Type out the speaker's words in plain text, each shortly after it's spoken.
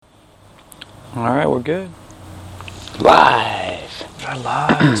All right, we're good. Live. We're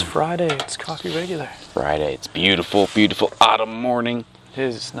live. It's Friday. It's Coffee Regular. Friday. It's beautiful, beautiful autumn morning. It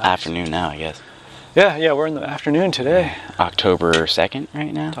is nice. Afternoon now, I guess. Yeah, we're in the afternoon today. October 2nd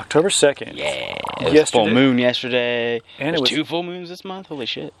right now. It's October 2nd. Yeah. It was full moon yesterday. And There's it was 2 full moons this month. Holy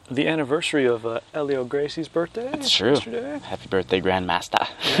shit. the anniversary of Elio Gracie's birthday. That's true. Yesterday. Happy birthday, Grandmaster.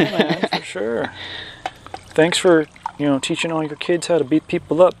 Yeah, man, for sure. Thanks for, teaching all your kids how to beat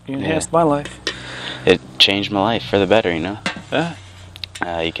people up. You enhanced my life. It changed my life for the better, Yeah.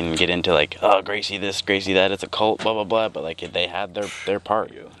 You can get into like, oh, Gracie this, Gracie that. It's a cult, blah, blah, blah. But like they had their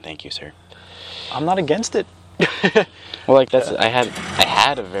part. Thank you, sir. I'm not against it. Well, like I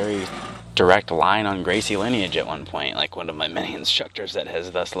had a very direct line on Gracie lineage at one point. Like one of my many instructors that has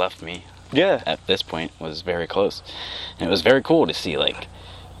thus left me. Yeah. At this point was very close, and it was very cool to see like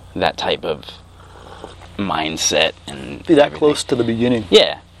that type of mindset and Be that everything. close to the beginning.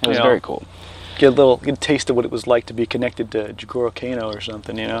 Yeah, it was very cool. Get a taste of what it was like to be connected to Jigoro Kano or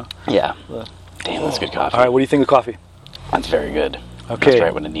something, Yeah. Uh, Damn, that's good coffee. All right, what do you think of coffee? That's very good. Okay. That's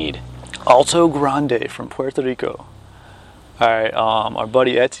right what I need. Alto Grande from Puerto Rico. All right, our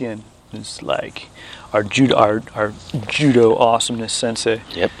buddy Etienne is like our judo awesomeness sensei.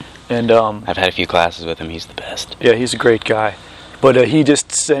 Yep. And I've had a few classes with him. He's the best. yeah, he's a great guy. But he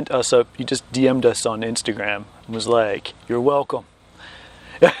just sent us he just DM'd us on Instagram and was like, "You're welcome."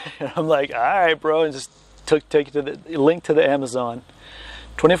 And I'm like, "All right, bro," and just take it to the link to the Amazon.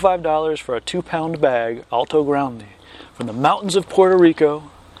 $25 for a 2-pound bag, Alto Grande, from the mountains of Puerto Rico.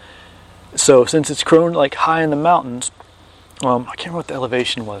 So since it's grown like high in the mountains, I can't remember what the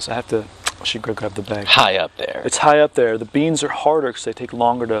elevation was. I should go grab the bag. High up there. It's high up there. The beans are harder because they take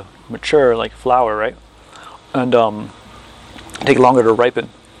longer to mature, like flour, right? And take longer to ripen.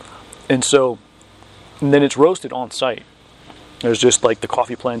 And then it's roasted on site. There's just like the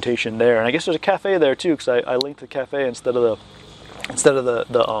coffee plantation there, and I guess there's a cafe there too because I linked the cafe instead of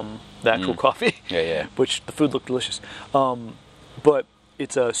the actual coffee. Yeah. Which the food looked delicious. But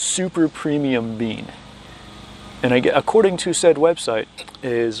it's a super premium bean, and according to said website,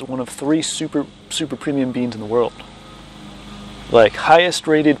 is one of 3 super premium beans in the world. Like highest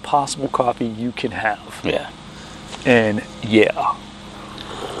rated possible coffee you can have. Yeah. And yeah,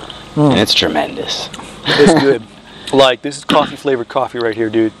 And it's tremendous. it's good. Like this is coffee flavored coffee right here,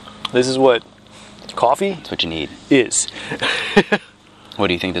 dude. This is what coffee That's what you need. is. What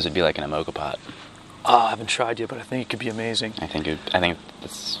do you think this would be like in a mocha pot? I haven't tried yet, but I think it could be amazing. I think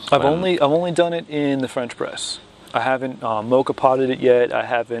that's. I've only done it in the French press. I haven't mocha potted it yet. I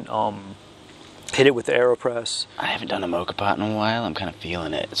haven't hit it with the AeroPress. I haven't done a mocha pot in a while. I'm kind of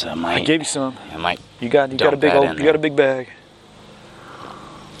feeling it, so I might. I gave you some. I might. You got a big bag.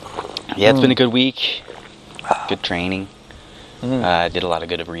 Yeah, it's been a good week. Good training. Did a lot of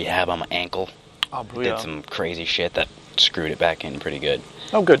good rehab on my ankle. Oh, booyah. Did some crazy shit that screwed it back in pretty good.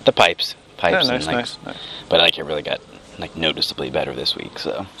 Oh, good. The pipes. Yeah, And nice. But like it really got like noticeably better this week.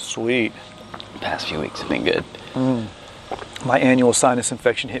 So Sweet. the past few weeks have been good. My annual sinus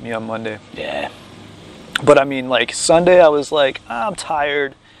infection hit me on Monday. Yeah. But I mean, like Sunday, I was like, I'm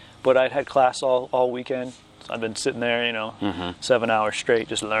tired, but I'd had class all weekend. So I'd been sitting there, 7 hours straight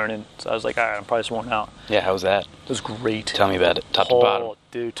just learning. So I was like, all right, I'm probably just worn out. Yeah. How was that? It was great. Tell me about it. Top to bottom.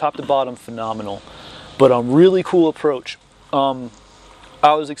 Dude, top to bottom, phenomenal. But really cool approach.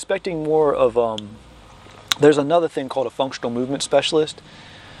 I was expecting more of. There's another thing called a functional movement specialist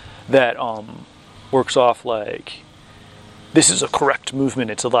that works off like this is a correct movement.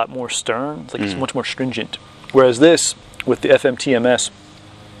 It's a lot more stern. It's like it's much more stringent. Whereas this with the FMTMS,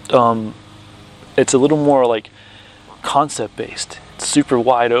 it's a little more like concept based. It's super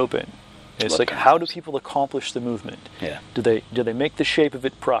wide open. It's like how do people accomplish the movement? Yeah. Do they make the shape of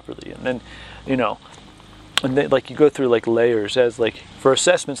it properly? And then, and then like you go through like layers as like for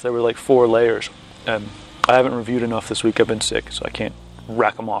assessments there were like 4 layers. And I haven't reviewed enough this week. I've been sick, so I can't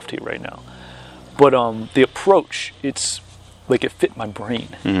rack them off to you right now. But the approach, it's like it fit my brain.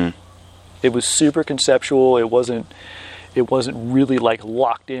 Mm-hmm. It was super conceptual. It wasn't really like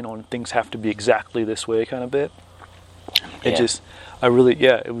locked in on things have to be exactly this way kind of bit. It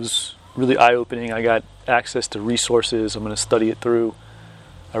was really eye-opening. I got access to resources. I'm going to study it through.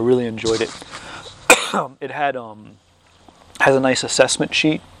 I really enjoyed it. It had has a nice assessment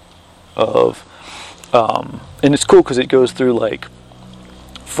sheet of and it's cool because it goes through like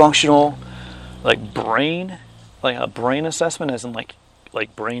functional, like brain, like a brain assessment as in like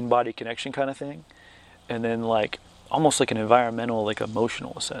brain body connection kind of thing, and then like almost like an environmental, like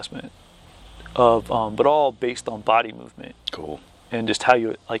emotional assessment of but all based on body movement. Cool. And just how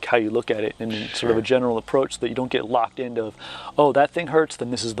you look at it, and sort of a general approach so that you don't get locked into, oh, that thing hurts,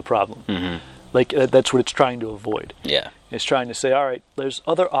 then this is the problem. Like that's what it's trying to avoid. Yeah. It's trying to say, all right, there's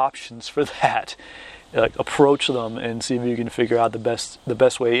other options for that. Like approach them and see if you can figure out the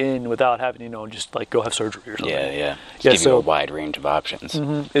best way in without having, you know, just like go have surgery or something. Yeah. Give you a wide range of options.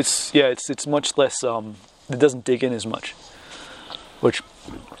 Mm-hmm. It's much less. It doesn't dig in as much, which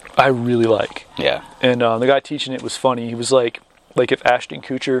I really like. Yeah. And the guy teaching it was funny. He was like if Ashton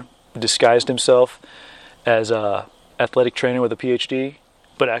Kutcher disguised himself as a athletic trainer with a PhD,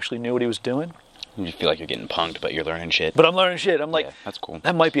 but actually knew what he was doing. You feel like you're getting punked, but you're learning shit. But I'm learning shit. I'm like, that's cool.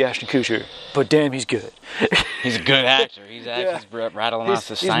 That might be Ashton Kutcher, but damn, he's good. He's a good actor. He's rattling off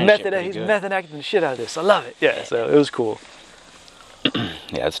the science shit. He's method acting the shit out of this. I love it. Yeah, so it was cool. Yeah,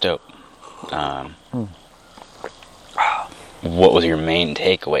 that's dope. What was your main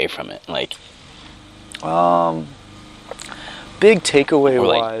takeaway from it? Like, big takeaway or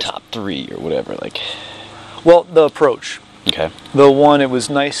like wise, top 3 or whatever. Like, well, the approach. Okay. The one, it was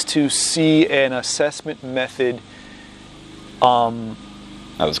nice to see an assessment method. That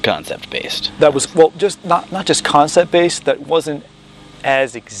was concept based. That was just not just concept based. That wasn't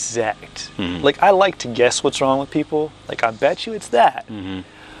as exact. Mm-hmm. Like I like to guess what's wrong with people. Like I bet you it's that,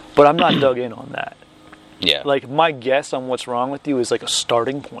 but I'm not dug in on that. Yeah. Like my guess on what's wrong with you is like a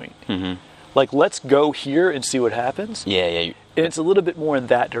starting point. Mm-hmm. Like let's go here and see what happens. Yeah. And it's a little bit more in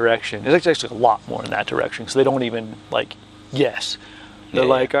that direction. It's actually a lot more in that direction. So they don't even like guess. They're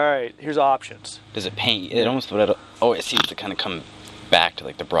like, all right, here's options. Does it paint? It almost it seems to kind of come back to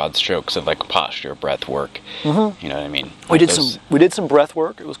like the broad strokes of like posture, breath work. Mm-hmm. You know what I mean? We did some breath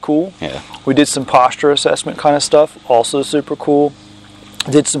work. It was cool. Yeah. We did some posture assessment kind of stuff. Also super cool.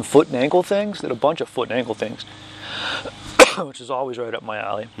 Did some foot and ankle things. Did a bunch of foot and ankle things, which is always right up my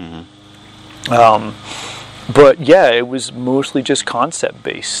alley. Mm-hmm. But yeah, it was mostly just concept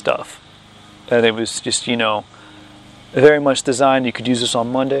based stuff, and it was just very much designed. You could use this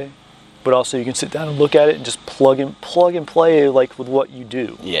on Monday, but also you can sit down and look at it and just plug and play like with what you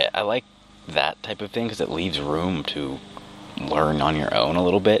do. Yeah, I like that type of thing because it leaves room to learn on your own a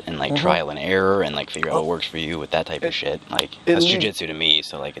little bit and like trial and error and like figure out what works for you with that type of shit. Like that's jujitsu to me,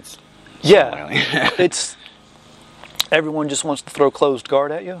 so like it's it's everyone just wants to throw closed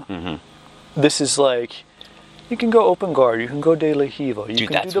guard at you. Mm-hmm. This is like. You can go open guard. You can go de la hiva. You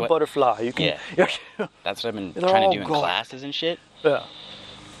can do the butterfly. You can. Yeah. That's what I've been trying to do in classes and shit. Yeah.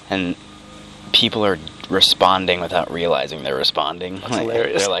 And people are responding without realizing they're responding. That's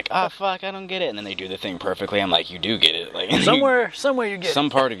hilarious. They're like, "Oh fuck, I don't get it," and then they do the thing perfectly. I'm like, "You do get it." Like somewhere you get it. Some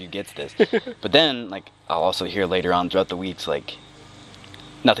part of you gets this. But then, like, I'll also hear later on throughout the weeks, like,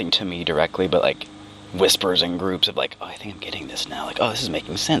 nothing to me directly, but like. Whispers in groups of like, oh, I think I'm getting this now. Like, oh, this is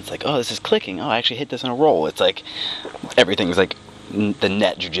making sense. Like, oh, this is clicking. Oh, I actually hit this in a roll. It's like everything's like the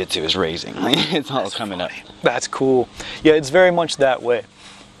net jujitsu is raising. Like, it's all coming up. That's cool. Yeah, it's very much that way.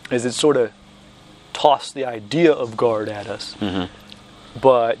 Is it sort of tossed the idea of guard at us,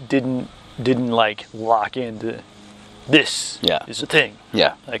 but didn't like lock into this is a thing.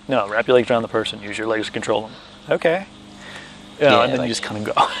 Yeah. Like, no, wrap your legs around the person. Use your legs to control them. Okay. And then you just kind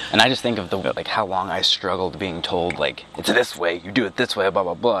of go. And I just think of like how long I struggled being told like it's this way, you do it this way, blah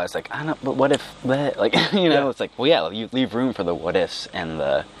blah blah. It's like I don't know, but what if that? Like it's like you leave room for the what ifs and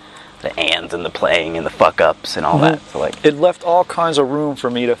the ands and the playing and the fuck ups and all that. So like it left all kinds of room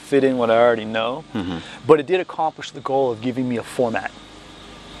for me to fit in what I already know, but it did accomplish the goal of giving me a format.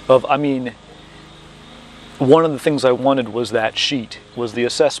 One of the things I wanted was that sheet, was the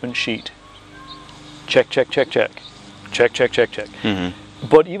assessment sheet. Check. Check. Mm-hmm.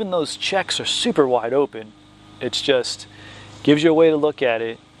 But even those checks are super wide open. It's just gives you a way to look at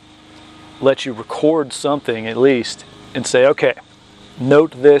it, let you record something at least, and say, okay,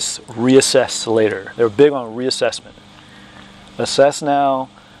 note this, reassess later. They're big on reassessment. Assess now,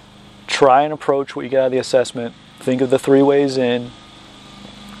 try and approach what you get out of the assessment, think of the 3 ways in.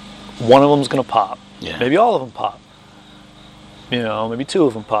 One of them's going to pop. Yeah. Maybe all of them pop. Maybe 2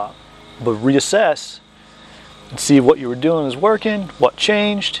 of them pop. But reassess and see what you were doing is working, what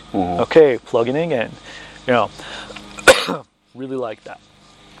changed. Mm-hmm. Okay, plugging in again. Really like that.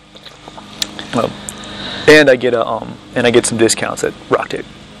 And I get some discounts at Rock Tape.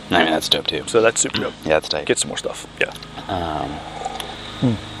 I mean, that's dope too. So that's super dope. Yeah, that's tight. Get some more stuff. Yeah.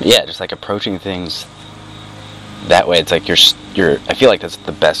 Yeah, just like approaching things that way. It's like you're. I feel like that's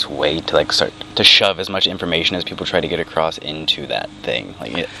the best way to like start to shove as much information as people try to get across into that thing.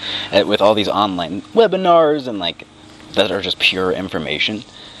 Like with all these online webinars and like that are just pure information.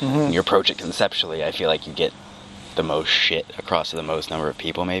 When you approach it conceptually, I feel like you get the most shit across to the most number of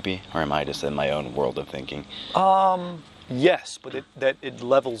people, maybe. Or am I just in my own world of thinking? Yes, but it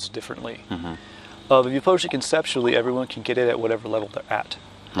levels differently. If you approach it conceptually, everyone can get it at whatever level they're at.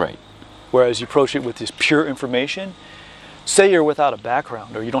 Right. Whereas you approach it with this pure information. Say you're without a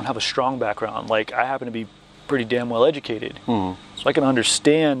background or you don't have a strong background. Like I happen to be pretty damn well educated, so I can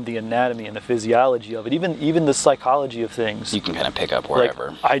understand the anatomy and the physiology of it, even the psychology of things. You can kind of pick up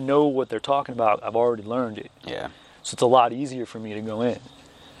wherever. Like, I know what they're talking about. I've already learned it. Yeah. So it's a lot easier for me to go in.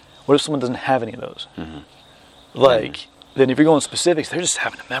 What if someone doesn't have any of those? Like, then if you're going specifics, they're just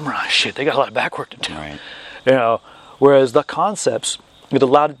having to memorize shit. They got a lot of back work to do. Right. You know, whereas the concepts, it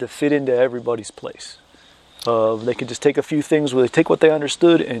allowed it to fit into everybody's place. They could just take a few things where they take what they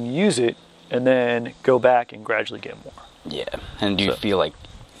understood and use it, and then go back and gradually get more. Yeah. And do you feel like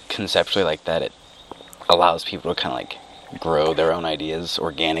conceptually like that it allows people to kind of like grow their own ideas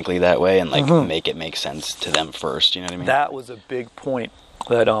organically that way and like make it make sense to them first, you know what I mean? That was a big point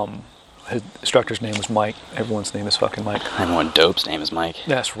that his instructor's name was Mike. Everyone's name is fucking Mike. Everyone dope's name is Mike.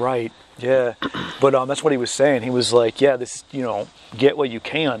 That's right. Yeah. But that's what he was saying. He was like, yeah, this, get what you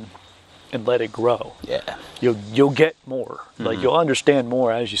can and let it grow. Yeah. You'll get more. Like you'll understand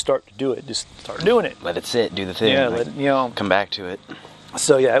more as you start to do it. Just start doing it. Let it sit, do the thing. Yeah, like, come back to it.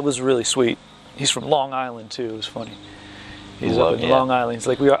 So yeah, it was really sweet. He's from Long Island too. It was funny. He's up in Long Island. He's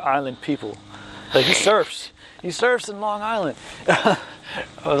like, we are island people. Like he surfs. He surfs in Long Island. I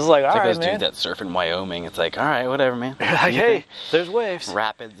was like, all right, man. It's like those dudes that surf in Wyoming. It's like, all right, whatever, man. Like, hey, there's waves.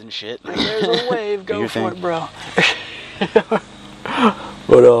 Rapids and shit. Like, there's a wave. Go for it, bro.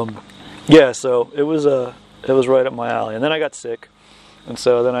 But yeah, so it was right up my alley. And then I got sick. And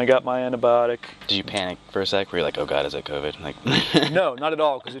so then I got my antibiotic. Did you panic for a sec? Were you like, oh God, is it COVID? Like, no, not at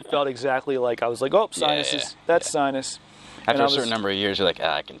all. Because it felt exactly like I was like, oh, sinuses. Yeah, that's sinus. After a certain number of years, you're like,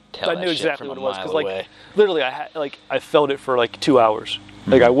 I can tell. I knew exactly what it was. Because like, literally, I felt it for like 2 hours.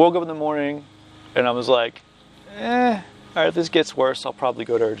 Like I woke up in the morning, and I was like, all right, if this gets worse, I'll probably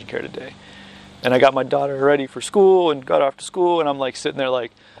go to urgent care today. And I got my daughter ready for school and got off to school, and I'm like sitting there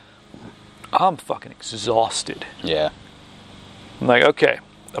like, I'm fucking exhausted. Yeah. I'm like, okay,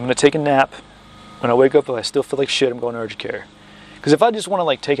 I'm going to take a nap. When I wake up, if I still feel like shit, I'm going to urgent care. Because if I just want to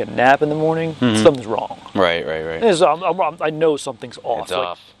like take a nap in the morning, something's wrong. Right. I know something's off. It's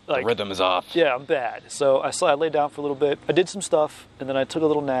off. The rhythm is off. Yeah, I'm bad. So I laid down for a little bit. I did some stuff, and then I took a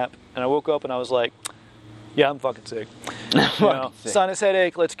little nap, and I woke up, and I was like, yeah, I'm fucking sick. Sinus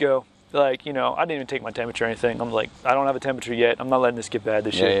headache, let's go. Like, I didn't even take my temperature or anything. I'm like, I don't have a temperature yet. I'm not letting this get bad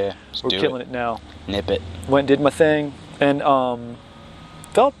this year. Yeah. We're killing it now. Nip it. Went and did my thing, and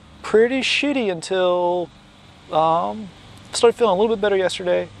felt pretty shitty until started feeling a little bit better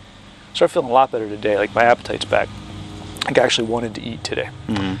yesterday. Started feeling a lot better today. Like my appetite's back. I actually wanted to eat today.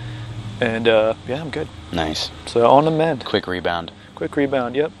 And yeah, I'm good. Nice. So on the mend. Quick rebound.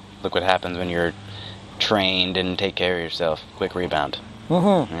 Yep. Look what happens when you're trained and take care of yourself. Quick rebound.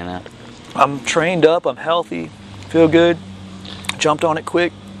 I'm trained up. I'm healthy. Feel good. Jumped on it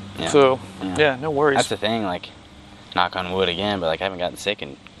quick. Yeah. So yeah, no worries. That's the thing. Like, knock on wood again, but like I haven't gotten sick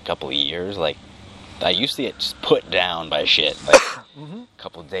in a couple of years. Like, I used to get just put down by shit, like a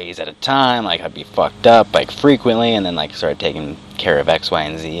couple of days at a time. Like I'd be fucked up like frequently, and then like started taking care of X, Y,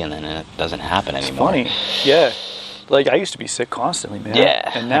 and Z, and then it doesn't happen anymore. It's funny, yeah. Like I used to be sick constantly, man.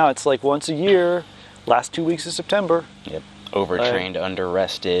 Yeah. And now it's like once a year. Last 2 weeks of September. Yep. Overtrained,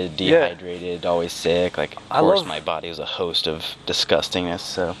 under-rested, dehydrated, always sick. Like, of course, my body was a host of disgustingness.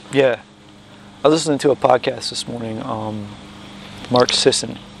 So yeah. I was listening to a podcast this morning. Mark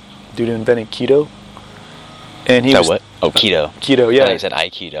Sisson, dude who invented keto. And he was what? Oh, keto. Keto, yeah. I thought he said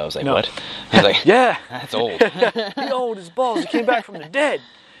Aikido. I was like, what? I was like, yeah. That's old. He old as balls. He came back from the dead.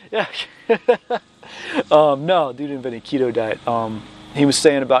 Yeah. No, dude invented keto diet. He was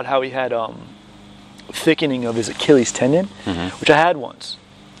saying about how he had thickening of his Achilles tendon, which I had once.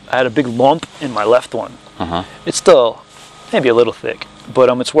 I had a big lump in my left one. It's still maybe a little thick, but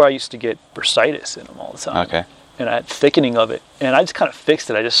it's where I used to get bursitis in them all the time. Okay. And I had thickening of it, and I just kind of fixed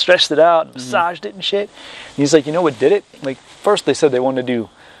it. I just stretched it out, and massaged it and shit. And he's like, you know what did it? Like first they said they wanted to do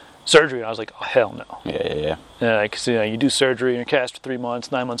surgery, and I was like, oh hell no. Yeah. Because you do surgery and you're cast for 3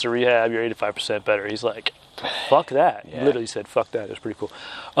 months, 9 months of rehab, you're 85% better. He's like, fuck that. Yeah. He literally said, fuck that. It was pretty cool.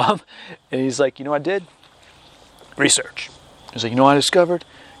 And he's like, you know what I did? Research. He's like, you know what I discovered?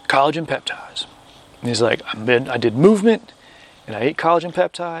 Collagen peptides. And he's like, I did movement, and I ate collagen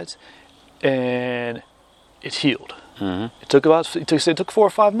peptides, and it healed. It took 4 or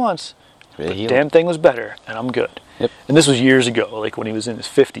 5 months. Really healed. Damn thing was better, and I'm good. Yep. And this was years ago, like when he was in his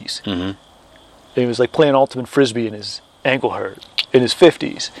 50s. And he was like playing ultimate frisbee, and his ankle hurt in his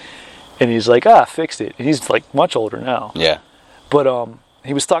 50s. And he's like, fixed it. And he's like much older now. Yeah. But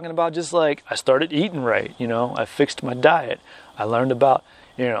he was talking about just like, I started eating right, I fixed my diet. I learned about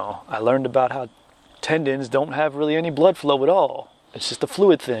how tendons don't have really any blood flow at all. It's just a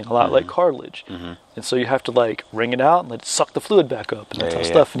fluid thing, a lot like cartilage. And so you have to like wring it out and let it suck the fluid back up and that kind of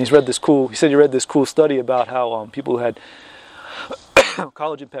stuff. And he said he read this cool study about how people who had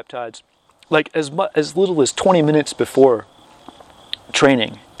collagen peptides, like as little as 20 minutes before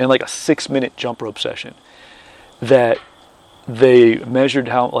training in like a 6-minute jump rope session, that they measured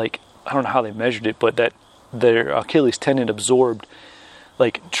how, like, I don't know how they measured it, but that their Achilles tendon absorbed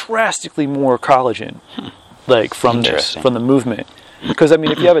like drastically more collagen, like from the movement. Because I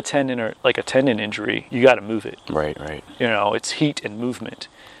mean, if you have a tendon or like a tendon injury, you got to move it. Right. You know, it's heat and movement.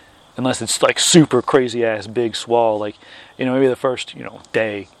 Unless it's like super crazy ass big swell, like, you know, maybe the first, you know,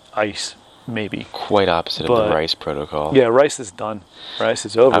 day ice, maybe. Quite opposite of the Rice protocol. Yeah, Rice is done. Rice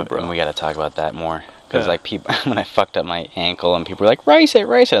is over, bro. And we got to talk about that more. Because like people, when I fucked up my ankle and people were like, Rice it, I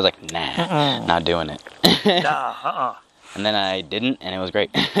was like, nah, not doing it. And then I didn't, and it was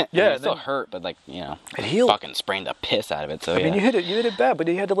great. Yeah, it still hurt, but like, you know, it healed. Fucking sprained the piss out of it. So I mean, you hit it bad, but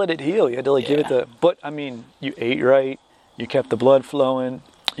you had to let it heal. You had to like give it the. But I mean, you ate right. You kept the blood flowing.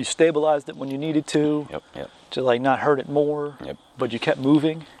 You stabilized it when you needed to. Yep. To like not hurt it more. Yep. But you kept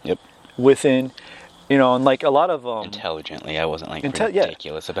moving. Yep. Within, you know, and like a lot of intelligently, I wasn't like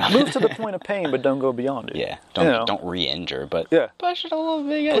ridiculous about Move it. to the point of pain, but don't go beyond it. Yeah. Don't re-injure, but push it a little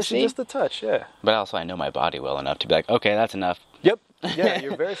bit. Push it just a touch. Yeah. But also, I know my body well enough to be like, okay, that's enough. Yep. Yeah,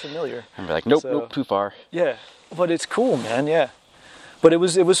 you're very familiar. And be like, nope, too far. Yeah, but it's cool, man. Yeah, but it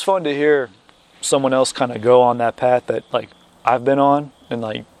was fun to hear someone else kind of go on that path that like I've been on, and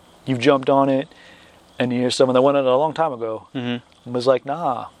like you've jumped on it, and you hear someone that went on it a long time ago and was like,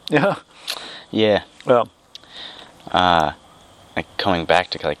 nah, yeah. Well, like going back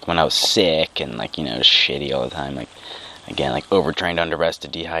to like when I was sick and like, you know, shitty all the time, like again, like overtrained,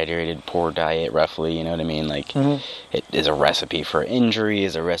 underrested, dehydrated, poor diet, roughly, you know what I mean? Like it is a recipe for injury,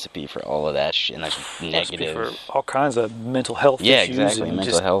 is a recipe for all of that shit, and that's negative for all kinds of mental health issues. Yeah, exactly,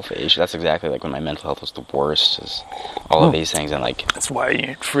 mental health issues. That's exactly like when my mental health was the worst, is all of these things, and like that's why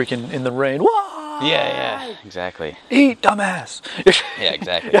you're freaking in the rain. Whoa! Yeah, exactly. Eat, dumbass. Yeah,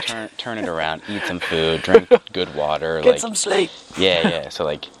 exactly. Turn it around. Eat some food. Drink good water. Get some sleep. Yeah. So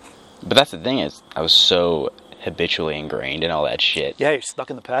like, but that's the thing is, I was so habitually ingrained in all that shit. Yeah, you're stuck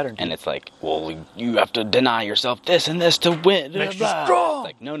in the pattern. Dude. And it's like, well, you have to deny yourself this and this to win. Makes you strong.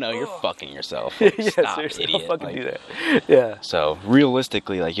 It's like, no, you're fucking yourself. Like, stop, seriously, idiot. Don't fucking like, do that. Yeah. So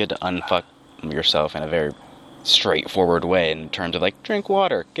realistically, like, you had to unfuck yourself in a very straightforward way in terms of like, drink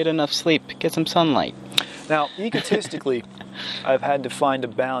water, get enough sleep, get some sunlight. Now, egotistically, I've had to find a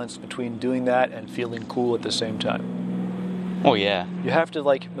balance between doing that and feeling cool at the same time. Oh, yeah. You have to,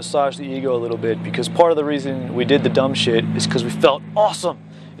 like, massage the ego a little bit, because part of the reason we did the dumb shit is because we felt awesome.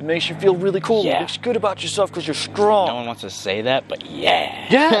 It makes you feel really cool. Yeah. It makes you good about yourself because you're strong. No one wants to say that, but yeah.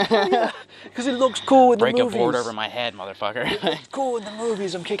 Yeah. Because it looks cool in the movies. Break a board over my head, motherfucker. It looks cool in the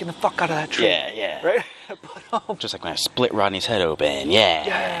movies. I'm kicking the fuck out of that tree. Yeah. Right? But, just like when I split Rodney's head open.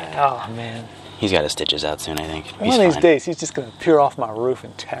 Yeah. Oh, man. He's got his stitches out soon, I think. One of these days, he's just going to peer off my roof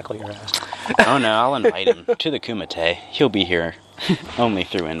and tackle your ass. Oh, no, I'll invite him to the Kumite. He'll be here only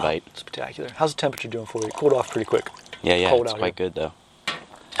through invite. Oh, spectacular. How's the temperature doing for you? Cooled off pretty quick. Yeah, cold it's quite good, though.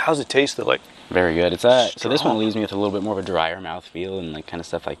 How's it taste, though? Like, very good. It's so this one leaves me with a little bit more of a drier mouthfeel and like kind of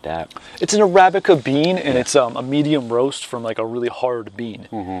stuff like that. It's an Arabica bean, and it's a medium roast from like a really hard bean.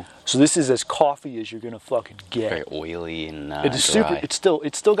 Mm-hmm. So this is as coffee as you're gonna fucking get. Very oily and it's dry. super.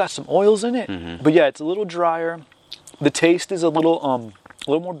 It's still got some oils in it, but yeah, it's a little drier. The taste is a little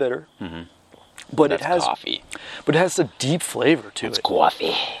more bitter. Mm-hmm. But that's it has coffee. But it has a deep flavor to it. It's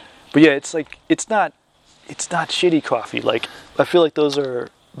coffee. But yeah, it's like it's not shitty coffee. Like I feel like those are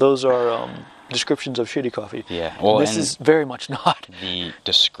descriptions of shitty coffee. Yeah, well, this is very much not. The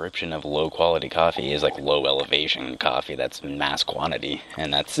description of low quality coffee is like low elevation coffee. That's mass quantity,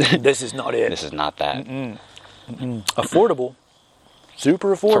 and that's this is not it. This is not that. Affordable,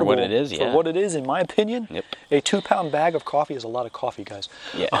 super affordable for what it is. Yeah, for what it is, in my opinion. Yep. A 2-pound bag of coffee is a lot of coffee, guys.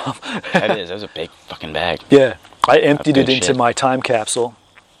 Yeah, that is. That was a big fucking bag. Yeah, I emptied it into my time capsule,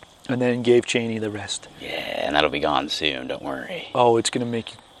 and then gave Cheney the rest. Yeah, and that'll be gone soon. Don't worry. Oh, it's gonna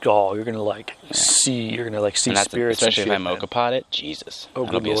make you. Oh, you're gonna see spirits. Especially and if I mocha pot it. Jesus,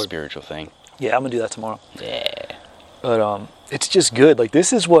 that'll be a spiritual thing. Yeah, I'm gonna do that tomorrow. Yeah, but it's just good. Like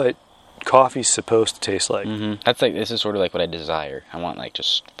this is what coffee's supposed to taste like. Mm-hmm. This is sort of like what I desire. I want like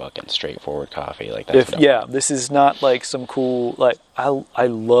just fucking straightforward coffee. Like that's this is not like some cool like I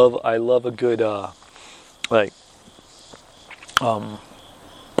love a good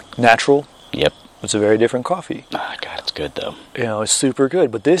natural. Yep. It's a very different coffee. Oh, God, it's good, though. You know, it's super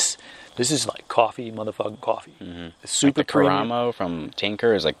good. But this is like coffee, motherfucking coffee. Mm-hmm. It's super like the premium. Karamo from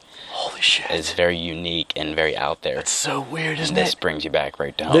Tinker is like... Holy shit. It's very unique and very out there. It's so weird, isn't and it? This brings you back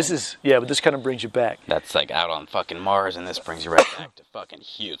right down. This is, yeah, but this kind of brings you back. That's like out on fucking Mars, and this brings you right back to fucking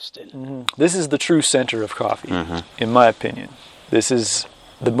Houston. Mm-hmm. This is the true center of coffee, in my opinion. This is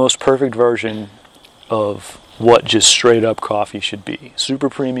the most perfect version of what just straight up coffee should be. Super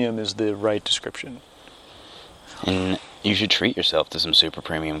premium is the right description. And you should treat yourself to some super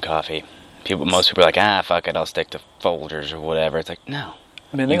premium coffee. Most people are like, fuck it, I'll stick to Folgers or whatever. It's like, no.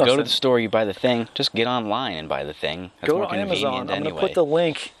 Man, you go to the store, you buy the thing. Just get online and buy the thing. That's go more to Amazon. I'm going to put the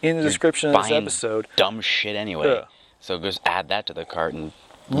link in the description of this episode. Dumb shit anyway. Yeah. So just add that to the cart and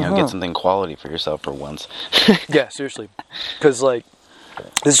get something quality for yourself for once. Yeah, seriously. Because like,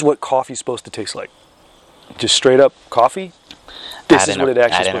 this is what coffee's supposed to taste like. Just straight up coffee. This is what it actually is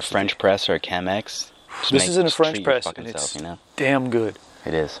supposed to be. Add in a French press or a Chemex. This isn't a French press, and it's damn good.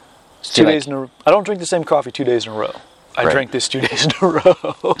 It is. 2 days in a row. I don't drink the same coffee 2 days in a row. I drank this 2 days in a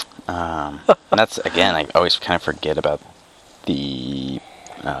row. And that's, again, I always kind of forget about the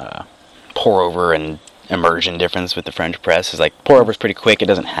pour over and immersion difference with the French press. Is like, pour over is pretty quick. It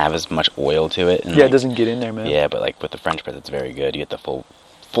doesn't have as much oil to it. And yeah, it doesn't get in there, man. Yeah, but like with the French press, it's very good. You get the full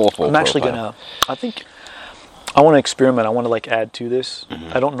I'm actually going to, I think, I want to experiment. I want to like add to this.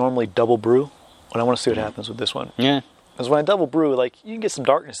 I don't normally double brew, but I want to see what happens with this one. Yeah. Because when I double brew, like, you can get some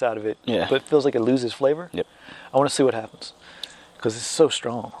darkness out of it, but it feels like it loses flavor. Yep. I want to see what happens. Because it's so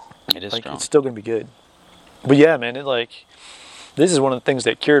strong. It is strong. It's still going to be good. But yeah, man, this is one of the things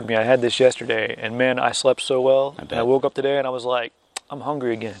that cured me. I had this yesterday, and man, I slept so well. And I woke up today, and I was like, I'm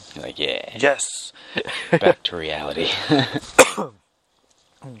hungry again. You're like, yeah. Yes. Back to reality. But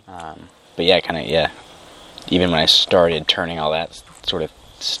yeah, even when I started turning all that sort of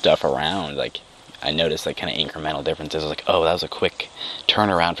stuff around, like, I noticed like kind of incremental differences. I was like, oh, that was a quick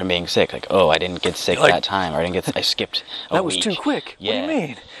turnaround from being sick. Like, oh, I didn't get sick that time, or I skipped a that week. Was too quick. Yeah. What do you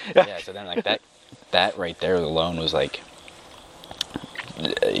mean? Yeah. So then like that right there alone was like,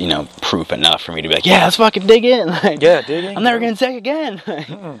 proof enough for me to be like, yeah, let's fucking dig in. Like, dig in. I'm never getting sick again.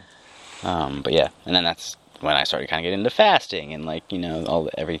 But yeah, and then that's when I started kind of getting into fasting and like,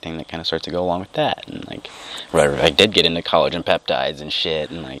 everything that kind of starts to go along with that, and like, whatever. I did get into collagen peptides and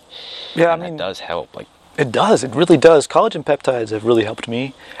shit, and like, yeah, that does help. Like, it does. It really does. Collagen peptides have really helped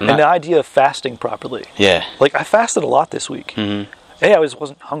me, and the idea of fasting properly. Yeah. Like, I fasted a lot this week. Mm-hmm. I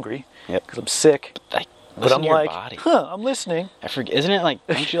wasn't hungry because I'm sick. But I'm like, body. I'm listening. I forget. Isn't it like?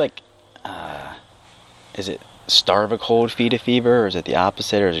 Don't you like? Is it starve a cold, feed a fever, or is it the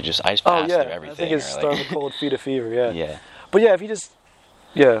opposite, or is it just I just fast through everything? I think it's starve a cold, feed a fever. Yeah. Yeah. But yeah, if you just.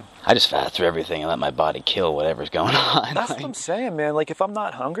 Yeah. I just fast through everything and let my body kill whatever's going on. That's what I'm saying, man. Like, if I'm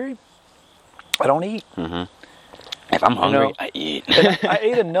not hungry, I don't eat. Mm-hmm. If I'm hungry, I eat. And I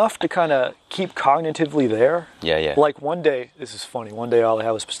ate enough to kind of keep cognitively there. Yeah. Like, one day, this is funny, one day all I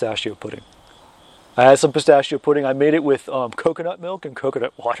had was pistachio pudding. I had some pistachio pudding. I made it with coconut milk and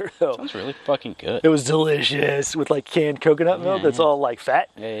coconut water, though. Sounds really fucking good. It was delicious with, like, canned coconut milk that's all, like, fat.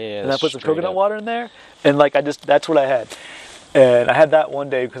 Yeah. And I put some coconut water in there. And, like, that's what I had. And I had that one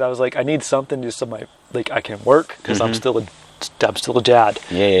day because I was like, I need something just so I can work, because I'm still a dad.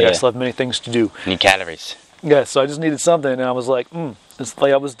 Yeah. I still have many things to do. Need calories. Yeah, so I just needed something, and I was like,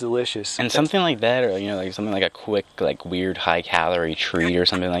 that was delicious. And something like that, or like something like a quick, like weird high calorie treat or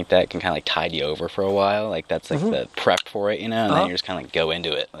something like that can kind of like tide you over for a while. Like that's like the prep for it, and then you just kind of like go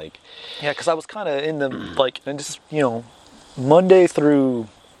into it. Like, yeah, because I was kind of in the like, and just Monday through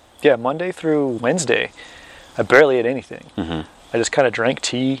Wednesday, I barely ate anything. Mm-hmm. I just kind of drank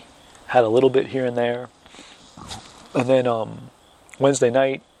tea, had a little bit here and there, and then Wednesday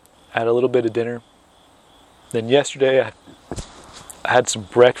night, I had a little bit of dinner. Then yesterday, I had some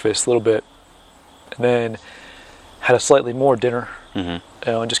breakfast, a little bit, and then had a slightly more dinner, and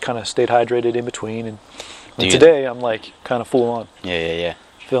just kind of stayed hydrated in between. And today, I'm like kind of full on. Yeah.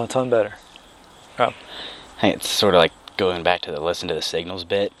 Feeling a ton better. Hey, it's sort of like going back to the listen to the signals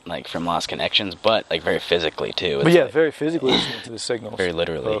bit, like from Lost Connections, but like very physically too. But yeah, very physically listening to the signals. Very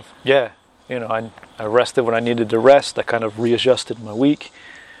literally. I rested when I needed to rest. I kind of readjusted my week.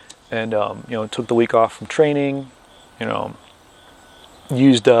 And, took the week off from training,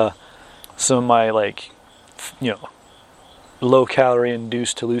 used some of my, low-calorie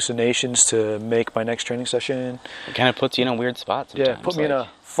induced hallucinations to make my next training session. It kind of puts you in a weird spot sometimes. Yeah, put me in a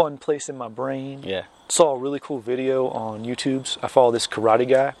fun place in my brain. Yeah. Saw a really cool video on YouTube. I follow this karate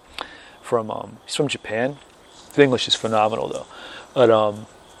guy he's from Japan. His English is phenomenal, though. But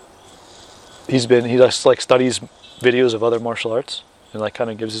he just, studies videos of other martial arts. and like kind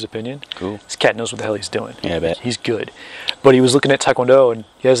of gives his opinion. Cool. This cat knows what the hell he's doing. Yeah, I bet. He's good. But he was looking at Taekwondo, and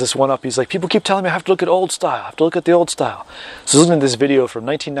he has this one up. He's like, people keep telling me I have to look at old style. I have to look at the old style. So he's looking at this video from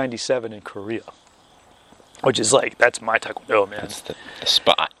 1997 in Korea, which is like, that's my Taekwondo, man. That's the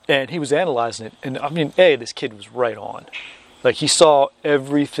spot. And he was analyzing it, and I mean, this kid was right on. Like, he saw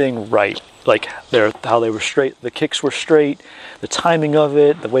everything right. Like, how they were straight, the kicks were straight, the timing of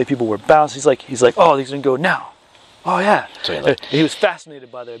it, the way people were bouncing. He's like, oh, these are gonna go now. Oh yeah. So he was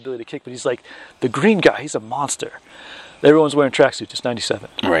fascinated by their ability to kick, but he's like, the green guy, he's a monster. Everyone's wearing tracksuits. It's 97.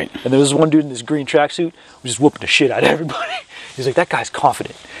 Right. And there was one dude in this green tracksuit who was just whooping the shit out of everybody. He's like, that guy's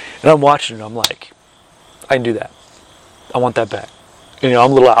confident. And I'm watching it, and I'm like, I can do that. I want that back. You know,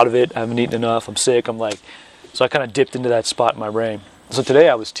 I'm a little out of it. I haven't eaten enough. I'm sick. I'm like, so I kind of dipped into that spot in my brain. So today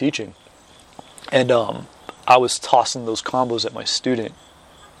I was teaching, and I was tossing those combos at my student,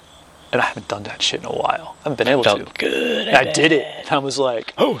 and I haven't done that shit in a while. I haven't been able to. Felt good. And I did it. And I was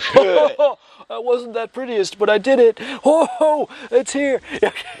like, oh shit. I wasn't that prettiest, but I did it. Oh, it's here.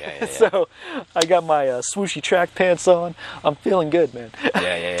 Yeah. So I got my swooshy track pants on. I'm feeling good, man.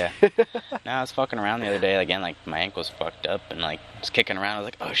 Yeah. No, I was fucking around the other day again, like my ankle's fucked up, and like was kicking around. I was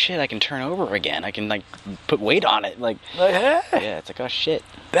like, oh shit, I can turn over again. I can like put weight on it. Like, hey. Yeah, it's like, oh shit.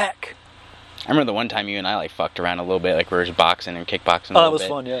 Back. I remember the one time you and I like fucked around a little bit, like we were just boxing and kickboxing. Oh, that was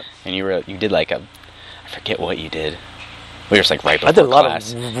fun, yeah. And you did like I forget what you did. We were just like right before I did a lot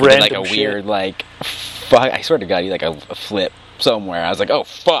class. of You random did like a shit. weird like, fuck. I swear to God, you like a flip somewhere. I was like, oh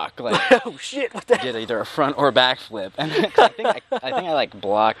fuck, like. Oh shit! What the Did either a front or back flip, and I think I like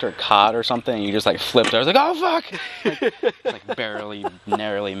blocked or caught or something. And you just like flipped. I was like, oh fuck! Like barely,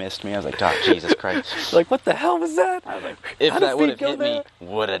 narrowly missed me. I was like, oh Jesus Christ! Like, what the hell was that? I was like, if that would have hit me,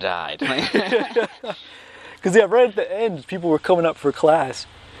 would have died. Because right at the end, people were coming up for class,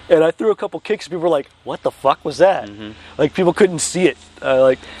 and I threw a couple kicks. People were like, "What the fuck was that?" Mm-hmm. Like, people couldn't see it.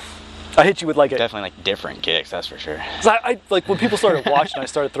 Like, I hit you with like definitely like different kicks, that's for sure. I like when people started watching, I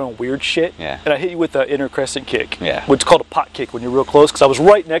started throwing weird shit. Yeah. And I hit you with the inner crescent kick. Yeah. Which is called a pot kick when you're real close, because I was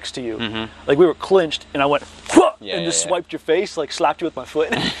right next to you. Mm-hmm. Like, we were clinched, and I went, and just swiped your face, like slapped you with my foot.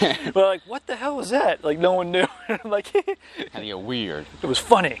 But like, what the hell was that? Like, no one knew. I'm like, Kind of get weird. It was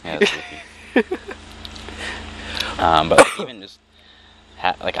funny. Yeah, that's goofy. But even just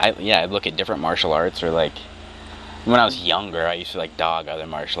I look at different martial arts, or like when I was younger, I used to like dog other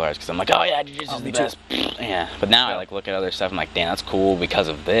martial arts because I'm like, oh yeah, jiu-jitsu's the best. Yeah, but now I like look at other stuff. I'm like, damn, that's cool because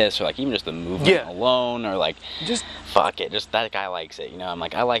of this, or like even just the movement alone, or like just fuck it, just that guy likes it. You know, I'm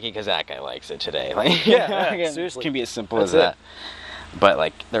like, I like it because that guy likes it today. Like, seriously, it can be as simple as that. But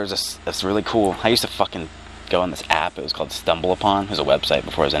like, there was this really cool. I used to fucking go on this app. It was called Stumble Upon. It was a website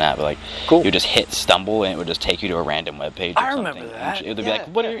before it was an app. But like, you would just hit stumble and it would just take you to a random web page. I remember that. It would be like,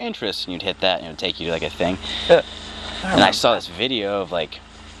 what are your interests? And you'd hit that and it would take you to like a thing. Yeah. I saw this video of like,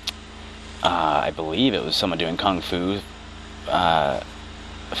 I believe it was someone doing kung fu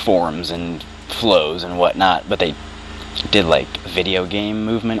forms and flows and whatnot, but they did like video game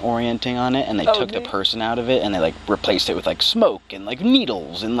movement orienting on it, and they took the person out of it and they like replaced it with like smoke and like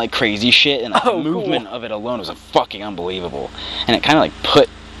needles and like crazy shit, and like, the movement of it alone was fucking unbelievable, and it kind of like put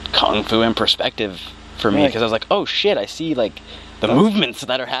kung fu in perspective for me, because I was like, oh shit, I see like the movements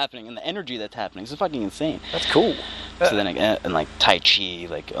that are happening and the energy that's happening. It's fucking insane. That's cool. So then again, and like Tai Chi,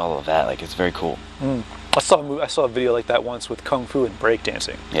 like all of that, like it's very cool. I saw a video like that once with kung fu and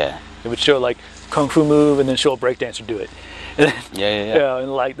breakdancing. Yeah. It would show like kung fu move and then show a breakdancer do it. And then, Yeah,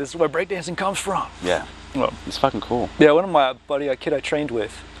 and like, this is where breakdancing comes from. Yeah. Well, it's fucking cool. Yeah, one of my a kid I trained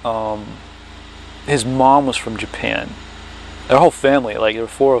with, his mom was from Japan. Their whole family, like there were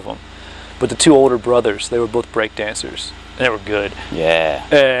 4 of them, but the 2 older brothers, they were both breakdancers, and they were good. Yeah.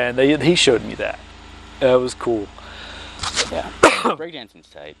 And he showed me that. It was cool. Yeah. Breakdancing's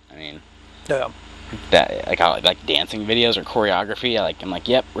tight. I mean, that like dancing videos or choreography. I'm like,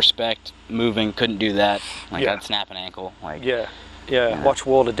 yep, respect. Moving, couldn't do that. Like I'd snap an ankle. Like watch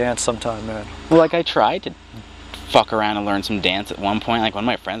World of Dance sometime, man. Well, like I tried to fuck around and learn some dance at one point. Like one of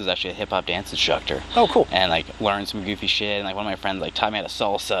my friends was actually a hip hop dance instructor. Oh, cool. And like learned some goofy shit. And like one of my friends like taught me how to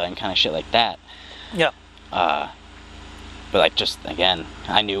salsa and kind of shit like that. Yeah. But like just again,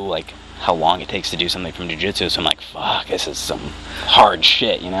 I knew like how long it takes to do something from jiu-jitsu, so I'm like, fuck, this is some hard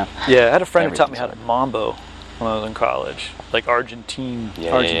shit, you know? Yeah, I had a friend who taught me how to mambo when I was in college, like Argentine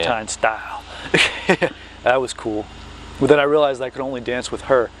style. That was cool. But then I realized I could only dance with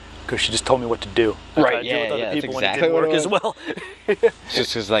her because she just told me what to do. Right, do with other people exactly when it didn't work as well. It's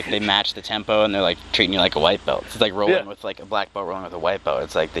just because like they match the tempo and they're like treating you like a white belt. It's like rolling with like a black belt rolling with a white belt.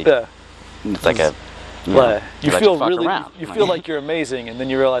 It's like it's like a. You feel like you're amazing, and then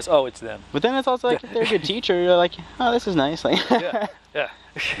you realize, oh, it's them. But then it's also like if they're a good teacher, you're like, oh, this is nice. Like, Yeah.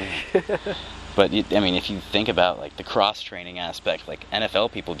 But I mean, if you think about like the cross training aspect, like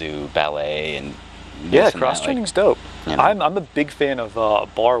NFL people do ballet and Yeah, cross training's dope. You know. I'm a big fan of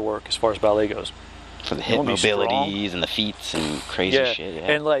bar work as far as ballet goes. For the hip wanna be strong. mobilities and the feats and crazy shit. Yeah.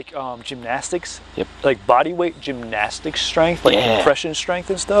 And like gymnastics. Yep. Like body weight gymnastics strength, like Yeah. compression strength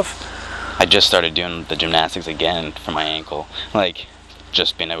and stuff. I just started doing the gymnastics again for my ankle, like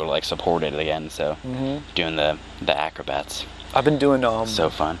just being able to like support it again. So doing the acrobats, I've been doing so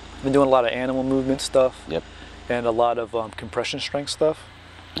fun. I've been doing a lot of animal movement stuff. Yep. And a lot of compression strength stuff.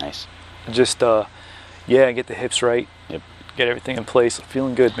 Nice. Just get the hips right. Yep. Get everything in place.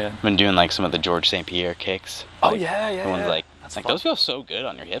 Feeling good, man. I've been doing like some of the George St. Pierre kicks. Oh Like, yeah. the ones like That's like fun. those feel so good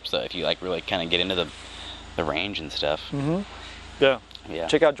on your hips though if you like really kind of get into the range and stuff. Yeah. Yeah.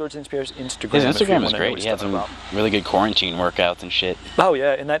 Check out George St. Pierre's Instagram. His if you Instagram wanna is know great. what He he's had talking some about. really good quarantine workouts and shit. Oh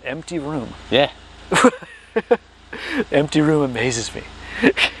yeah, in that empty room. Yeah. Empty room amazes me.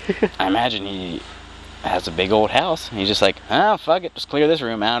 I imagine he has a big old house. He's just like, oh, fuck it, just clear this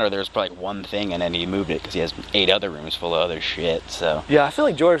room out. Or there's probably one thing, and then he moved it because he has 8 other rooms full of other shit. So Yeah, I feel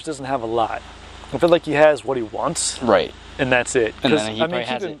like George doesn't have a lot. I feel like he has what he wants, right, and that's it. and 'Cause, then he I mean, probably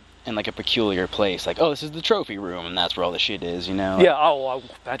has it in like a peculiar place. Like, oh, this is the trophy room, and that's where all the shit is. You know? Yeah. Oh, I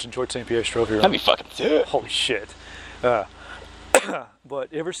imagine George St. Pierre's trophy room. That'd be fucking sick. Holy shit.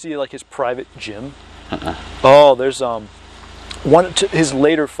 But you ever see like his private gym? Oh, there's his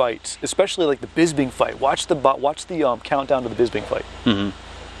later fights, especially like the Bisping fight. Watch the countdown to the Bisping fight.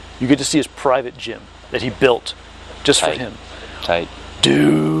 You get to see his private gym that he built just for Tight. him. Tight.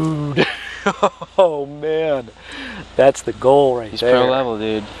 Dude. Oh man, that's the goal right He's there. pro level,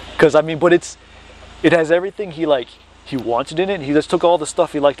 dude. Because I mean, but it has everything he wanted in it. He just took all the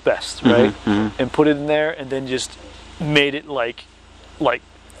stuff he liked best, right, and put it in there, and then just made it like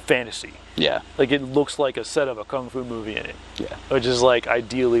fantasy. Yeah. Like it looks like a set of a kung fu movie in it, Yeah. which is like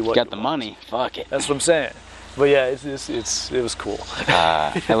ideally what Got you the want. money. Fuck it. That's what I'm saying. But yeah, it was cool.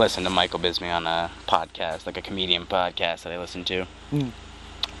 I listened to Michael Bisping on a podcast, like a comedian podcast that I listened to.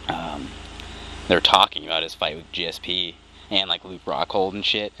 They were talking about his fight with GSP and like Luke Rockhold and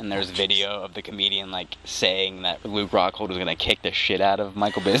shit. And there's video of the comedian like saying that Luke Rockhold was gonna kick the shit out of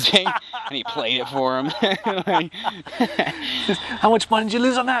Michael Bisping, and he played it for him. Like, How much money did you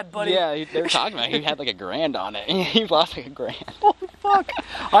lose on that, buddy? yeah, they were talking about it. He had like $1,000 on it. He lost like $1,000. Holy fuck!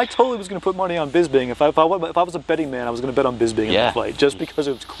 I totally was gonna put money on Bisping. If I was a betting man, I was gonna bet on Bisping in that fight just because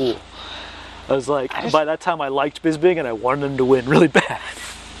it was cool. I was like, by that time I liked Bisping and I wanted him to win really bad.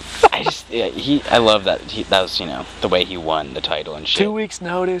 I love that. That was, the way he won the title and shit. 2 weeks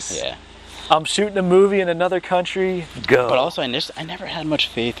notice. Yeah. I'm shooting a movie in another country. Go. But also, I never had much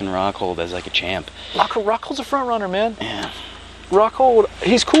faith in Rockhold as like a champ. Rockhold's a front runner, man. Yeah. Rockhold,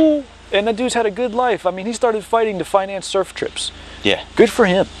 he's cool, and that dude's had a good life. I mean, he started fighting to finance surf trips. Yeah. Good for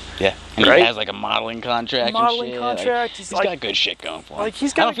him. Yeah. And Right? he has like a modeling contract. Modeling and shit. contract. Like, He's he's like- got good shit going for him. Like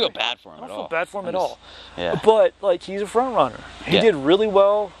he's got. I don't feel bad for him I at don't all. feel bad for him at all. Yeah. But like he's a front runner. He Yeah. did really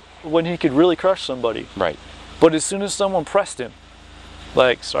well when he could really crush somebody. Right. But as soon as someone pressed him,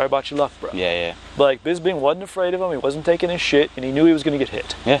 like, sorry about your luck, bro. Yeah. Like Bisping wasn't afraid of him. He wasn't taking his shit, and he knew he was going to get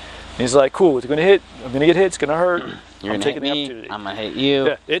hit. Yeah. And he's like, cool, it's going to hit. I'm going to get hit. It's going to hurt. You're I'm gonna taking hit the me. opportunity. I'm gonna hit you.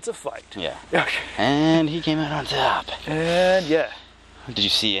 Yeah, it's a fight. Yeah. Okay. And he came out on top. And yeah, Did you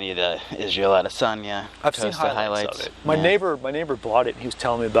see any of the Israel Adesanya? I've seen Costa highlights of it. My Yeah. neighbor bought it, and he was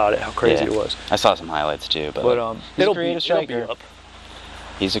telling me about it, how crazy Yeah. it was. I saw some highlights too, but But he's a it'll creative be striker. up.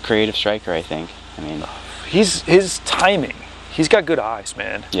 He's a creative striker, I think. I mean, His timing. He's got good eyes,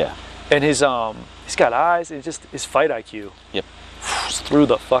 man. yeah. And he's got eyes. And just his fight IQ. Yep. Is through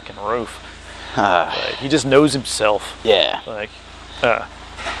the fucking roof. Like, he just knows himself. Yeah. Like,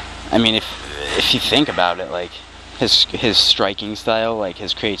 I mean, if you think about it, like his striking style, like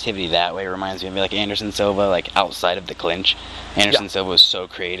his creativity that way reminds me of like Anderson Silva, like outside of the clinch. Anderson Silva was so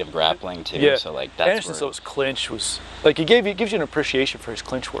creative grappling too. yeah. So like that's Anderson where, Silva's clinch was like it gives you an appreciation for his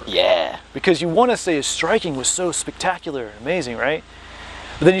clinch work. Yeah. Because you want to say his striking was so spectacular and amazing, right?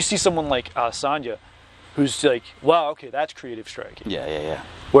 But then you see someone like Sanya, who's like, wow, okay, that's creative striking. Yeah.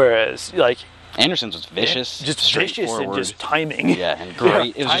 Whereas like Anderson's was vicious, just vicious and straightforward. just timing. Yeah, and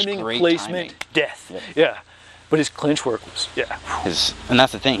great. Yeah, It was just timing, great placement, timing. death. Yep. Yeah. But his clinch work was And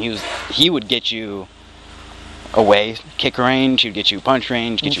that's the thing. He would get you away, kick range. He'd get you punch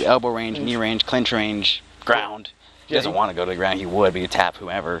range, get you elbow range, knee range, clinch range, ground. He Yeah, doesn't want to go to the ground. He would, but he'd tap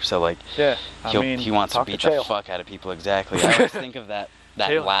whoever. So like, yeah. he wants to talk beat to the Chael. fuck out of people. Exactly. I always think of that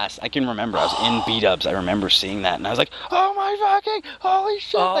Chael. last. I can remember. I was in beat-ups. I remember seeing that, and I was like, "Oh my fucking holy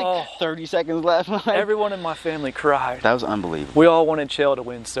shit!" Oh. Like 30 seconds left. Everyone in my family cried. That was unbelievable. We all wanted Chael to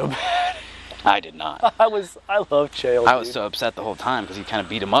win so bad. I did not. I love Chael. I was dude. so upset the whole time because he kind of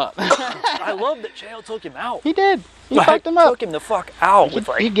beat him up. I love that Chael took him out. He did. He Like, fucked him up. Took him the fuck out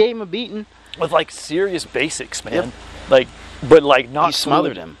He gave him a beating. with like serious basics, man. Yep. Like, but like not He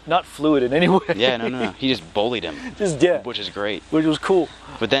smothered fluid, him. Not fluid in any way. Yeah, no. He just bullied him, Just yeah, which is great. which was cool.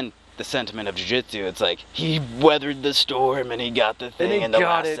 But then the sentiment of jiu-jitsu, it's like he weathered the storm and he got the And thing he in the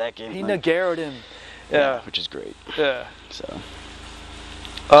got last it. second. He like, Nagaro'd him. Yeah, which is great. yeah. So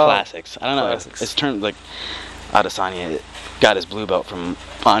classics. I don't know. Classics. It's turned like Adesanya got his blue belt from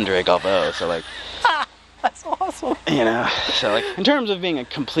Andre Galvao, so like That's awesome. you know, so like in terms of being a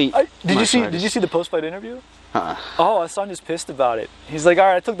complete. Did you see? martial Did you see the post-fight interview? artist- Oh, Asanya's pissed about it. He's like, all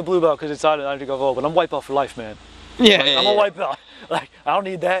right, I took the blue belt because it's on Andre Galvao, but I'm white belt for life, man. Yeah, Like, yeah, I'm yeah. a white belt. Like, I don't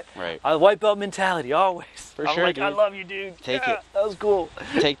need that. Right. I white belt mentality always. For I'm sure, like, I dude. love you, dude. Take Yeah, it. That was cool.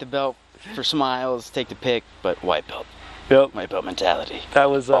 Take the belt for smiles. Take the pick, but white belt. Yep. White belt mentality. That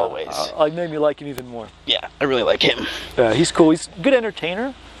was Always. made me like him even more. Yeah, I really like him. He's cool. He's a good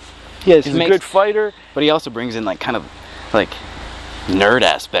entertainer. Yes, He's a good fighter. but he also brings in like kind of like nerd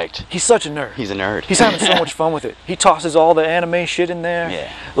aspect. He's such a nerd. He's a nerd. He's having so much fun with it. He tosses all the anime shit in there.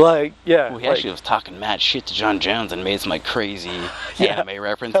 Yeah. Like, yeah. Well, he like, actually was talking mad shit to John Jones and made some like crazy Yeah, anime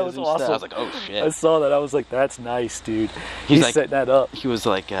references that was and awesome. stuff. I was like, oh shit. I saw that. I was like, that's nice, dude. He's He's like- setting that up. He was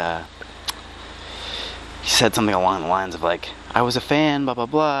like, he said something along the lines of like, I was a fan, blah blah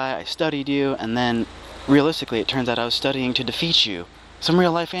blah. I studied you, and then realistically, it turns out I was studying to defeat you. Some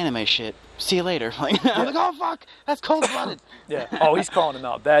real life anime shit. See you later. Like, I was like, oh fuck, that's cold blooded. Yeah. Oh, he's calling him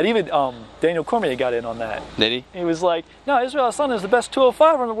out bad. Even Daniel Cormier got in on that. Did he? He was like, no, Israel Adesanya is the best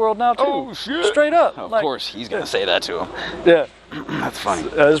 205 in the world now, too. Oh, shit. Straight up. Of Like, course, he's gonna say that to him. Yeah. That's funny.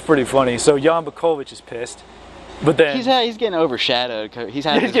 That was pretty funny. So Jan Bakovic is pissed. But then He's getting overshadowed. He's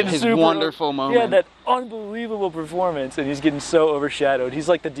had he's getting his super, wonderful moment. Yeah, that unbelievable performance, and he's getting so overshadowed. He's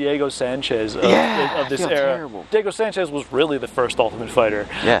like the Diego Sanchez of, Yeah, of this I feel era. terrible. Diego Sanchez was really the first Ultimate Fighter,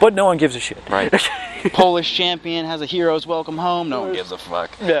 Yeah. but no one gives a shit. Right. Polish champion has a hero's welcome home. No one gives a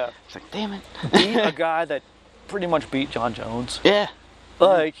fuck. Yeah. It's like, damn it. Beat a guy that pretty much beat John Jones. Yeah.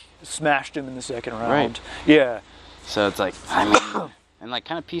 Like, smashed him in the second round. Right. Yeah. So it's like, I mean, and like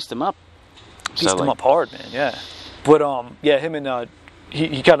kind of pieced him up. Pieced him up hard, man, yeah. But, yeah, him and,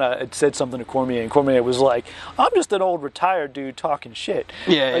 he kind of had said something to Cormier, and Cormier was like, I'm just an old retired dude talking shit.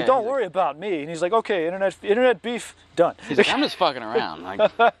 Yeah, Like, yeah. don't worry about me. And he's like, okay, internet beef, done. He's like, I'm just fucking around.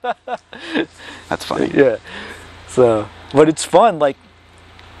 Like, that's funny. Yeah. So, but it's fun. Like,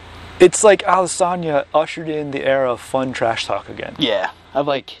 it's like Adesanya ushered in the era of fun trash talk again. Yeah. Of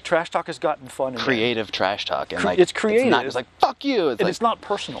like Trash talk has gotten fun again. creative trash talk. And like, It's creative. It's not just like, fuck you. It's And like, it's not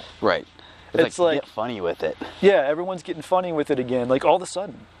personal. right. It's like- get funny with it. Yeah, everyone's getting funny with it again. Like, all of a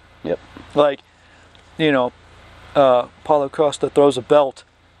sudden. Yep. Like, you know, Paulo Costa throws a belt.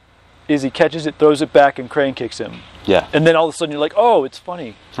 Izzy catches it, throws it back, and Crane kicks him. Yeah. And then all of a sudden you're like, oh, it's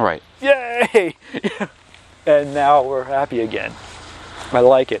funny. Right. Yay! And now we're happy again. I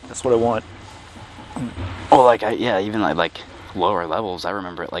like it. That's what I want. Well, like, even like lower levels, I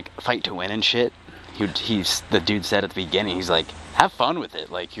remember it, like, fight to win and shit. The dude said at the beginning, he's like, have fun with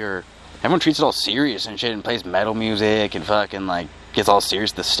it. Like, everyone treats it all serious and shit and plays metal music and fucking, like, gets all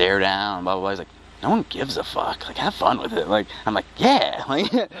serious, the stare down, blah, blah, blah. He's like, no one gives a fuck. Like, have fun with it. Like, I'm like, yeah. Like,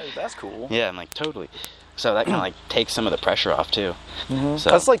 Hey, that's cool. yeah, I'm like, totally. So that kind of, like, takes some of the pressure off, too. So,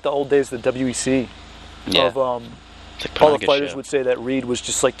 That's like the old days of the WEC. yeah. Of, It's like, put on all a the good fighters show. would say that Reed was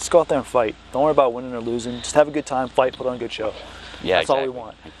just like, just go out there and fight. Don't worry about winning or losing. Just have a good time, fight, put on a good show. Yeah, That's all we exactly.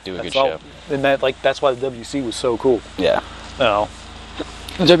 want. Like, do a That's good all, show. And that's why the WC was so cool. Yeah. You know,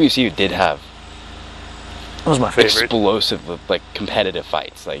 The WCU did have that was my favorite. explosive, like, competitive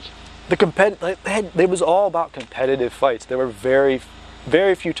fights. Like, It was all about competitive fights. There were very,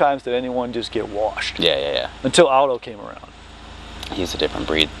 very few times that anyone just get washed. yeah. Until Aldo came around. He's a different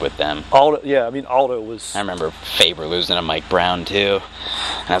breed with them. Aldo was. I remember Faber losing to Mike Brown too,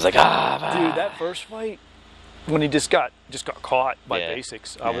 and I was like, Dude, that first fight, when he just got caught by Yeah.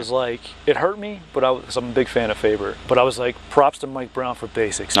 basics, I Yeah. was like, it hurt me, but I'm a big fan of Faber. But I was like, props to Mike Brown for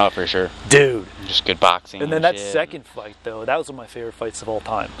basics. Oh, for sure. Dude. Just good boxing. And then that shit. second fight, though, that was one of my favorite fights of all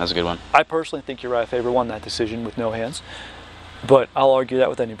time. That was a good one. I personally think Uriah Faber won that decision with no hands, but I'll argue that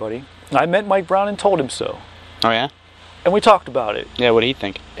with anybody. I met Mike Brown and told him so, Oh yeah. and we talked about it. Yeah. What do you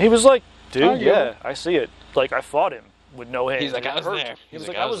think? He was like, dude, Arguable. yeah, I see it. Like, I fought him with no hands. He's like, and I it was hurt. there. He was He's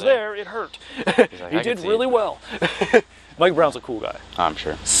like, like, I was there. It hurt. like, He I did can see really it. well. Mike Brown's a cool guy. Oh, I'm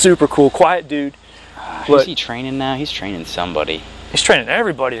sure. Super cool, quiet dude. Who's he training now? He's training somebody. He's training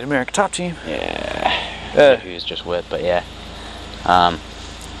everybody at American Top Team. Yeah. I forget who he was just with, but yeah.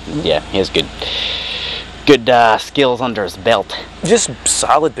 Yeah, he has good good skills under his belt. Just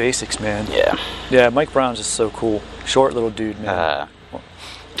solid basics, man. Yeah. Yeah, Mike Brown's just so cool. Short little dude, man.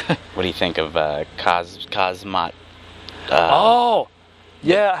 What do you think of Cosmot? Oh!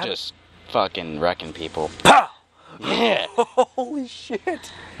 Yeah. Just fucking wrecking people. Pow! Yeah. Holy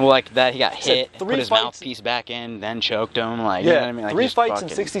shit. Well, like that, he got Said hit, put his mouthpiece back in, then choked him. Like, you know what I mean? Like, 3 just fights in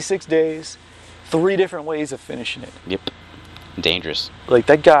fucking- 66 days. 3 different ways of finishing it. Yep. Dangerous. Like,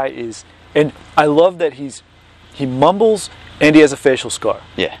 that guy is... And I love that he mumbles and he has a facial scar.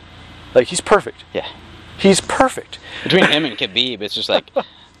 Yeah. Like, he's perfect. Yeah. He's perfect. Between him and Khabib, it's just like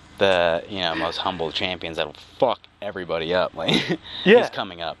the, most humble champions that'll fuck everybody up. Like, Yeah. he's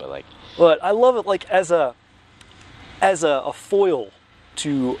coming up, but like... But I love it, like, as a foil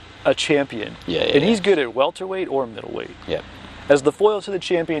to a champion. Yeah, And he's yeah. good at welterweight or middleweight. Yeah. As the foil to the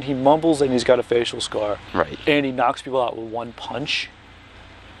champion, he mumbles and he's got a facial scar. Right. And he knocks people out with one punch.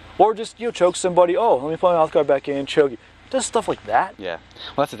 Or just, choke somebody. Oh, let me put my mouth guard back in, choke you. Does stuff like that. Yeah.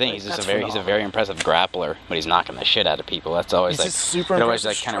 Well, that's the thing. Like, He's just that's he's a phenomenal. very impressive grappler, but he's knocking the shit out of people. That's always He's like just super it always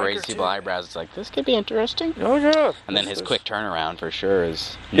impressive kind of raises striker, people's too. eyebrows. It's like, this could be interesting. Oh, yeah. And then his quick turnaround for sure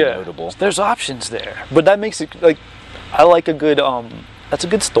is Yeah, notable. there's options there. But that makes it, like, I like a good, that's a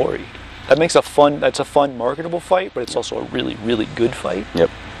good story. That's a fun, marketable fight, but it's also a really, really good fight. Yep.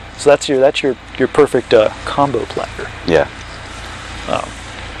 So that's your perfect combo platter. Yeah.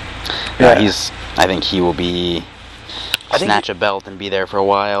 Yeah. I think he will be snatch a belt and be there for a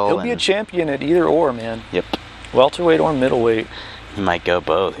while. He'll be a champion at either or, man. Yep. Welterweight or middleweight. He might go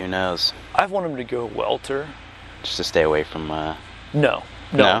both. Who knows? I want him to go welter. Just to stay away from. No.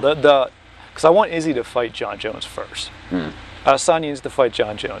 No? Because I want Izzy to fight John Jones first. Sonya needs to fight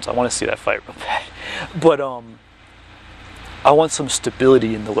John Jones. I want to see that fight real bad. But I want some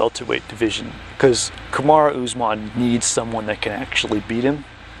stability in the welterweight division because Kamaru Usman needs someone that can actually beat him.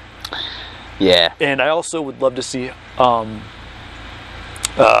 Yeah. And I also would love to see old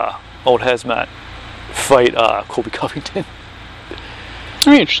Hazmat fight Colby Covington.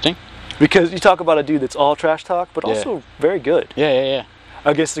 Very interesting. Because you talk about a dude that's all trash talk, but also very good. Yeah.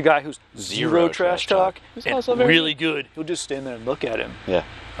 Against a guy who's zero trash talk He's and also very really good. He'll just stand there and look at him. Yeah.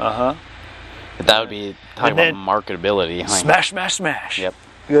 Uh-huh. But that would be talking And then about marketability. Like, Smash, smash, smash. Yep.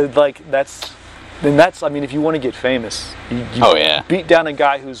 Like, that's, I mean, if you want to get famous, you beat down a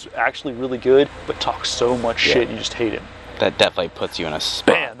guy who's actually really good, but talks so much shit, you just hate him. That definitely puts you in a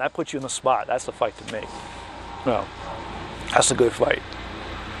spot. Bam, that puts you in the spot. That's the fight to make. No. That's a good fight.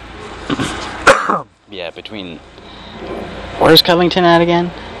 Yeah, between... Where's Covington at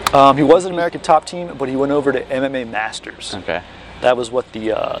again? He was an American top team, but he went over to MMA Masters. Okay. That was what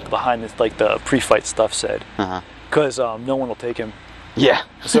the behind this, like the pre-fight stuff said. Uh-huh. Because no one will take him. Yeah.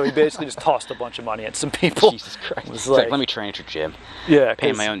 So he basically just tossed a bunch of money at some people. Jesus Christ. It was It's like, let me train at your gym. Yeah, Pay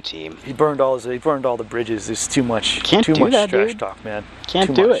 'cause my own team. He burned all the bridges. There's too much. Can't too do much that, trash dude. talk, man. Can't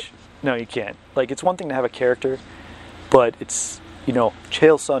Too do much. it. No, you can't. Like, it's one thing to have a character, but it's Chael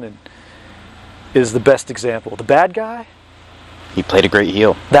Sonnen is the best example. The bad guy. He played a great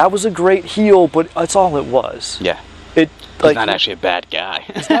heel. That was a great heel, but that's all it was. Yeah. He's not actually a bad guy.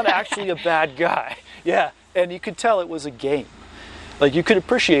 He's not actually a bad guy. Yeah, and you could tell it was a game. Like, you could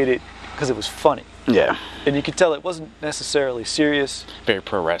appreciate it because it was funny. Yeah. And you could tell it wasn't necessarily serious. Very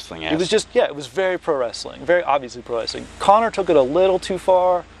pro wrestling. It was just, it was very pro wrestling. Very obviously pro wrestling. Connor took it a little too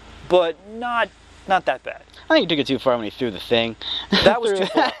far, but not that bad. I think he took it too far when he threw the thing. That was too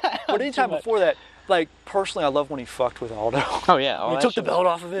far. But anytime before that, like, personally, I love when he fucked with Aldo. Oh, yeah. When he took the belt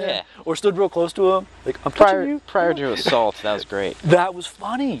off of him. Yeah. Or stood real close to him. Like, I'm touching you. Prior to assault, that was great. That was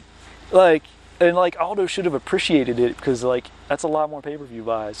funny. Like, and like Aldo should have appreciated it because like that's a lot more pay-per-view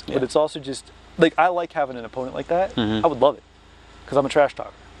buys. Yeah. But it's also just like I like having an opponent like that. Mhm. I would love it because I'm a trash talker.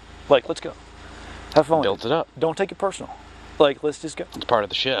 Like, let's go, have fun. Built it up. Don't take it personal. Like, let's just go. It's part of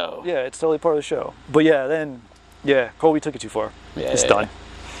the show. Yeah, it's totally part of the show. But Colby took it too far. It's done.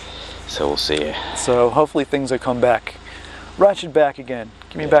 So we'll see. So hopefully things will come back, ratchet back again.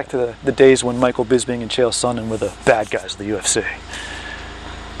 Give me back to the days when Michael Bisping and Chael Sonnen were the bad guys of the UFC.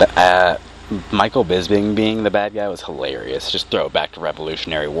 Michael Bisping being the bad guy was hilarious. Just throw it back to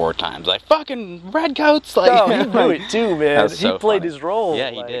Revolutionary War times. Like, fucking redcoats! Like, Oh, he knew it too, man. was He so played funny. his role. Yeah,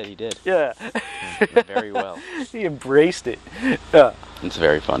 like, he did. Yeah. Very well. He embraced it. Yeah, It's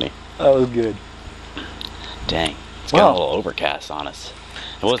very funny. that was good. Dang. It's got a Wow. little overcast on us.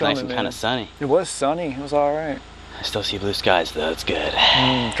 It was nice coming, and man. kind of sunny. It was sunny. It was all right. I still see blue skies, though. It's good.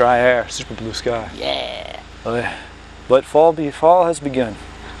 Dry air, super blue sky. Yeah. Oh, yeah. But fall has begun.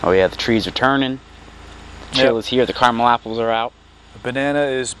 Oh, yeah, the trees are turning. Chill Yep. is here. The caramel apples are out. The banana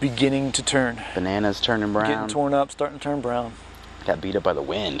is beginning to turn. Bananas turning brown. Getting torn up, starting to turn brown. Got beat up by the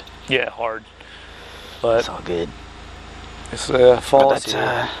wind. Yeah, hard. but It's all good. it's fall. But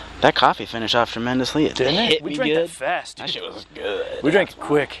that coffee finished off tremendously. It Didn't it? hit We me drank good. that fast. That Dude. shit was good. We drank it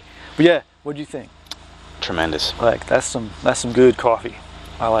quick. But yeah, what do you think? Tremendous. Like that's some good coffee.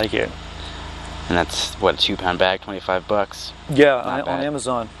 I like it. And that's what, a 2-pound bag, $25. Yeah, Not on bad.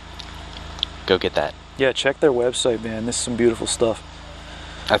 Amazon. Go get that. Yeah, check their website, man. This is some beautiful stuff.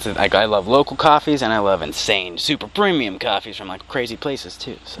 That's it. Like, I love local coffees, and I love insane, super premium coffees from like crazy places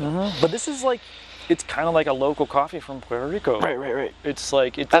too. So. But this is like, it's kind of like a local coffee from Puerto Rico. Right. It's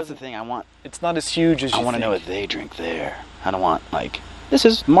like That's the thing I want. It's not as huge as you I want to think. know what they drink there. I don't want like this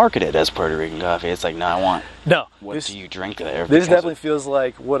is marketed as Puerto Rican coffee. It's like, no, I want No, what this, do you drink there? this because definitely of- feels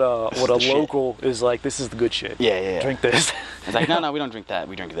like what a the shit. local is like. This is the good shit. Yeah. Drink this. It's like, no, we don't drink that.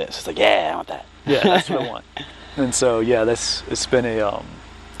 We drink this. It's like, yeah, I want that. Yeah, that's what I want. And so yeah, it's been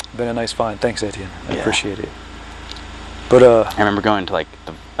a nice find. Thanks, Etienne. I Yeah. appreciate it. But I remember going to like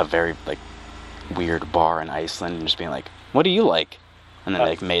a very like weird bar in Iceland and just being like, "What do you like?" And then they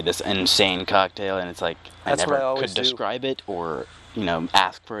like made this insane cocktail, and it's like I That's what never I always could do. describe it or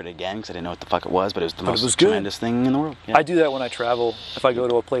ask for it again because I didn't know what the fuck it was, but it was the But it most was good. tremendous thing in the world. Yeah. I do that when I travel. If I go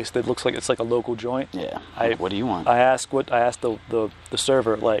to a place that looks like it's like a local joint, Yeah. I- What do you want? I ask the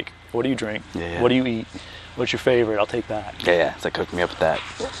server, like, what do you drink? Yeah. What do you eat? What's your favorite? I'll take that. Yeah. It's like hook me up with that.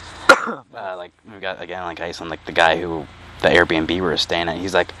 Like we got again like Iceland, like the guy who the Airbnb we were staying at,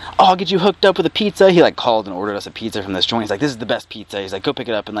 he's like, "Oh, I'll get you hooked up with a pizza." He like called and ordered us a pizza from this joint. He's like, "This is the best pizza." He's like, "Go pick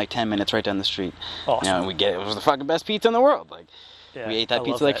it up in like 10 minutes right down the street." Awesome. And it was the fucking best pizza in the world. Like Yeah, we ate I that love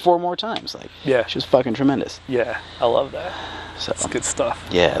pizza like that. 4 more times. Like Yeah. she was fucking tremendous. Yeah, I love that. So It's good stuff.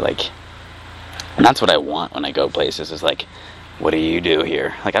 yeah, like, and that's what I want when I go places. Is like, what do you do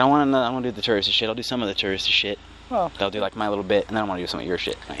here? Like I don't want to do the touristy shit. I'll do some of the touristy shit. Well, They'll do like my little bit, and then I want to do some of your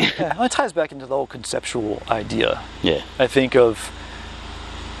shit. yeah, well, it ties back into the whole conceptual idea. Yeah. I think of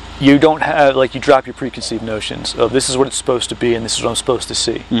you don't have like you drop your preconceived notions of this is what it's supposed to be and this is what I'm supposed to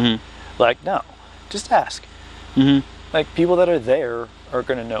see. Mhm. Like no, just ask. Mhm. Like people that are there are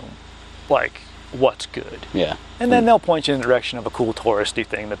gonna know, like what's good, Yeah. and then they'll point you in the direction of a cool touristy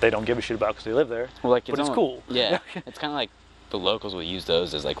thing that they don't give a shit about because they live there. Well, like But it's almo- cool. Yeah, it's kind of like the locals will use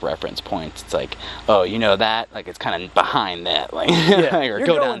those as like reference points. It's like, oh, you know that? Like it's kind of behind that, like, Yeah, or you're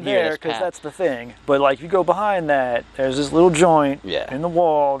go going down here. there this because path. that's the thing. But like, if you go behind that, there's this little joint Yeah. in the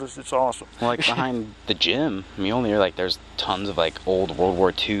wall. It's awesome. Well, like behind the gym, Mjolnir, like there's tons of like old World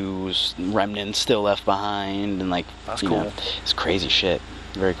War II's remnants still left behind, and like That's you cool. know, it's crazy shit.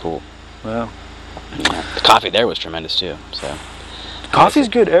 Very cool. Well, Yeah. The coffee there was tremendous too. So coffee's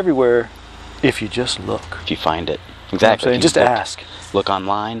good everywhere if you just look. if you find it, You know what I'm exactly. saying? If you Just look- ask. Look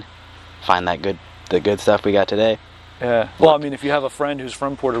online, find the good stuff we got today. Yeah. Well, I mean, if you have a friend who's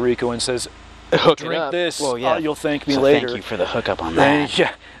from Puerto Rico and says, Hook it "Drink up. this, Well, yeah. you'll thank me So later," Thank you for the hookup on then that.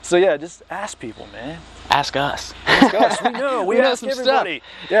 yeah. So yeah, just ask people, man. Ask us. Gosh, we know. We We know ask some everybody.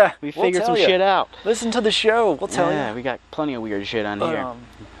 Yeah. We we'll figured tell some ya. shit out. Listen to the show. We'll tell Yeah, you. we got plenty of weird shit on But, here.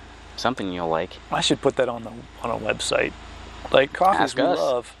 Something you'll like. I should put that on a website. Like coffees Ask we us.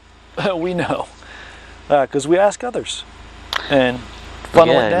 love, we know, because we ask others, and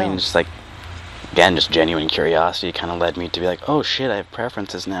funnel yeah, it down. I mean, just like, again, just genuine curiosity kind of led me to be like, oh shit, I have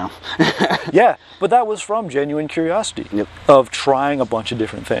preferences now. Yeah, but that was from genuine curiosity Yep. of trying a bunch of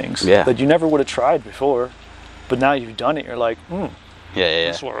different things Yeah. that you never would have tried before, but now you've done it. You're like, Yeah.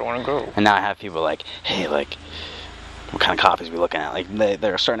 that's where I want to go. And now I have people like, hey, like, what kind of coffees we looking at? Like,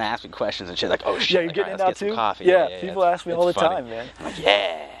 they're starting to ask me questions and shit. Like, oh shit, Yeah, you're like, getting all it right, now let's get too. some coffee. Yeah, people it's- ask me all the it's funny. time, man. I'm like,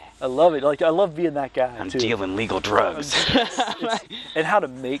 yeah, I love it. Like I love being that guy I'm too. dealing legal drugs. And how to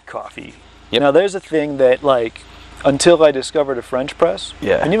make coffee. Yep. Now there's a thing that like until I discovered a French press,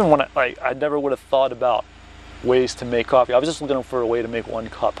 Yeah. and even when I never would have thought about ways to make coffee. I was just looking for a way to make one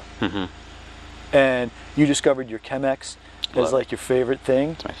cup. Mhm. And you discovered your Chemex Love as it. like your favorite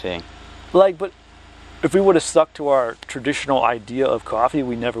thing. It's my thing. Like, but if we would have stuck to our traditional idea of coffee,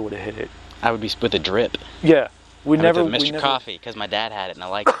 we never would have hit it. I would be with a drip. Yeah, we I never. went to we Mr. never, Coffee because my dad had it and I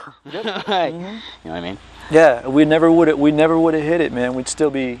liked it. Like, You know what I mean? Yeah, we never would have. We never would have hit it, man. We'd still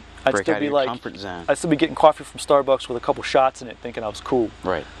be. I'd Break still out of be your like. comfort zone. I'd still be getting coffee from Starbucks with a couple shots in it, thinking I was cool.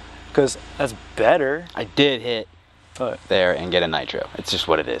 Right. Because that's better. I did hit But there and get a nitro. It's just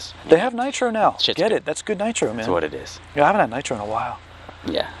what it is. they have nitro now. Shit's Get good. it? That's good nitro, man. That's what it is. Yeah, I haven't had nitro in a while.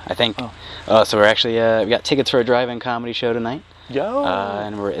 Yeah, I think. Oh. So we're actually we got tickets for a drive-in comedy show tonight, Yo.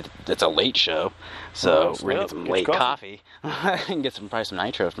 and it's a late show, so Nice. we're gonna Yep, get some get late your coffee. and get probably some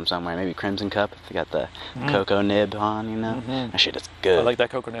nitro from somewhere, maybe Crimson Cup. If they got the cocoa nib on, you know. That shit is good. I like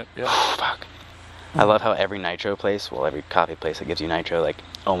that coconut. Yeah. Fuck. I love how every nitro place, well, every coffee place that gives you nitro, like,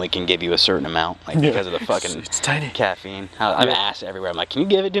 only can give you a certain amount, like, because of the fucking it's tiny caffeine. I've asked everywhere, I'm like, can you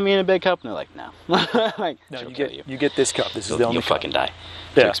give it to me in a big cup? And they're like, no. Like, No, she'll you kill get you get this cup. This is the only You'll cup. fucking die.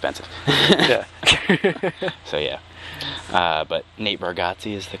 Yeah. Too expensive. Yeah. So, yeah. But Nate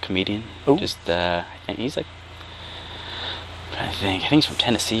Bargatze is the comedian. Ooh. And he's like, I think he's from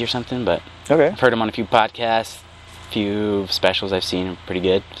Tennessee or something, but Okay. I've heard him on a few podcasts, a few specials I've seen, pretty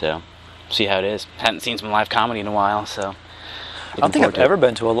good, so see how it is. Haven't seen some live comedy in a while, so I don't think I've ever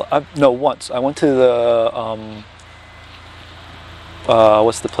been to no, once. I went to the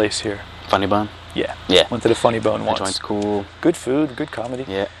what's the place here? Funny Bone. Yeah. Yeah. Went to the Funny Bone That once. joint's cool. Good food, good comedy.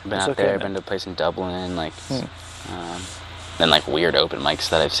 Yeah, been It's out okay, there. man. Been to a place in Dublin, like, then like weird open mics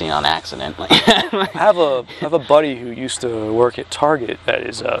that I've seen on accident. Like, I have a buddy who used to work at Target that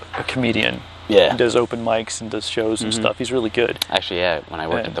is a comedian. yeah. He does open mics and does shows and stuff. He's really good. Actually, yeah. When I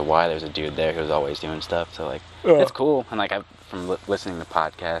worked Yeah. at the Y, there was a dude there who was always doing stuff. So like, Yeah. it's cool. And like, from listening to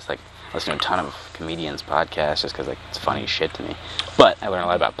podcasts, like, I listen to a ton of comedians' podcasts just because like it's funny shit to me. But I learn a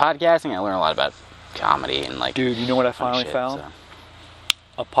lot about podcasting. I learn a lot about comedy and like. Dude, you know what I fun finally shit, found?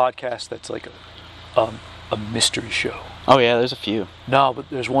 so. A podcast that's like a mystery show. Oh yeah, there's a few. No, but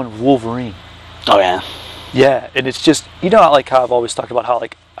there's one, Wolverine. Oh yeah. Yeah, and it's just, you know, like how I've always talked about how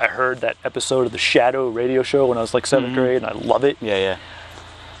like I heard that episode of the Shadow radio show when I was like 7th grade, and I love it. Yeah, yeah.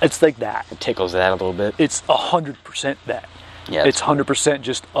 It's like that. It tickles that a little bit. It's 100% that. Yeah. It's 100%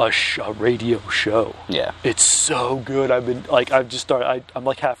 just a radio show. Yeah. It's so good. I've just started. I'm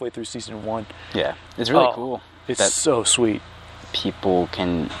like halfway through season 1. Yeah. It's really Oh, cool. It's that so sweet. people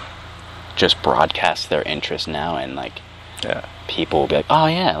can just broadcast their interest now, and like Yeah. people will be like, oh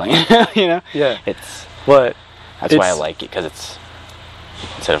yeah, like you know. Yeah. It's But that's why I like it, because it's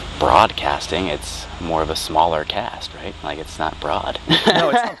instead of broadcasting, it's more of a smaller cast, right? Like it's not broad. No,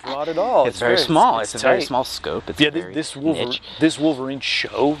 it's not broad at all. It's very small. It's a very tight. small scope. It's Yeah, very this niche. Wolverine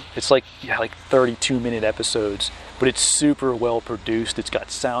show, it's like 32-minute episodes, but it's super well produced. It's got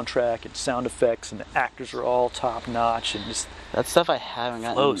soundtrack and sound effects, and the actors are all top notch, and just That stuff I haven't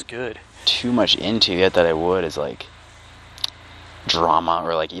gotten flows good. too much into yet that I would is like drama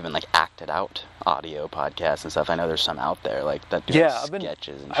or like even like acted out audio podcasts and stuff. I know there's some out there like that do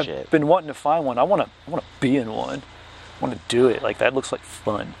sketches and shit. I've been wanting to find one. I want to be in one. I want to do it. Like that looks like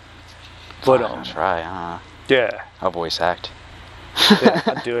fun. But I'll try, huh? yeah, I'll voice act. yeah,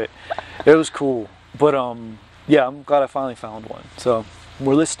 I'd do it. It was cool. But yeah, I'm glad I finally found one. So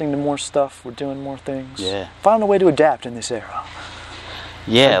we're listening to more stuff. We're doing more things. Yeah. Finding a way to adapt in this era.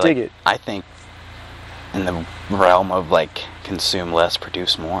 Yeah, I dig like, it. I think in the realm of like consume less,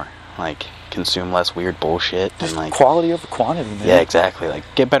 produce more. Like consume less weird bullshit and like Quality over quantity, man. yeah, exactly. Like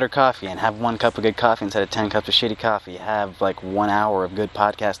get better coffee and have 1 cup of good coffee instead of 10 cups of shitty coffee. Have like 1 hour of good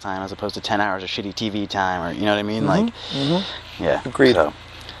podcast time as opposed to 10 hours of shitty TV time, or you know what I mean? Like yeah. Agreed. So,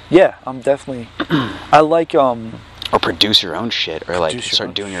 Yeah, I'm definitely. I like or produce your own shit, or like Produce your start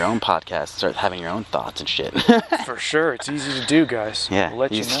own doing your own podcast, start having your own thoughts and shit. for sure. It's easy to do, guys. Yeah, I'll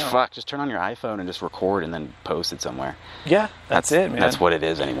let you know. just turn on your iPhone and just record and then post it somewhere. Yeah, that's it, man. That's what it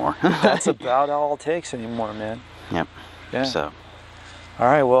is anymore. That's about all it takes anymore, man. Yep. Yeah. So All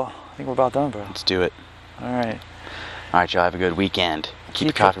right, well, I think we're about done, bro. let's do it. All right. All right, y'all have a good weekend. Keep your Keep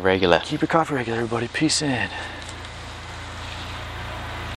it- coffee regular. Keep your coffee regular, everybody. Peace in.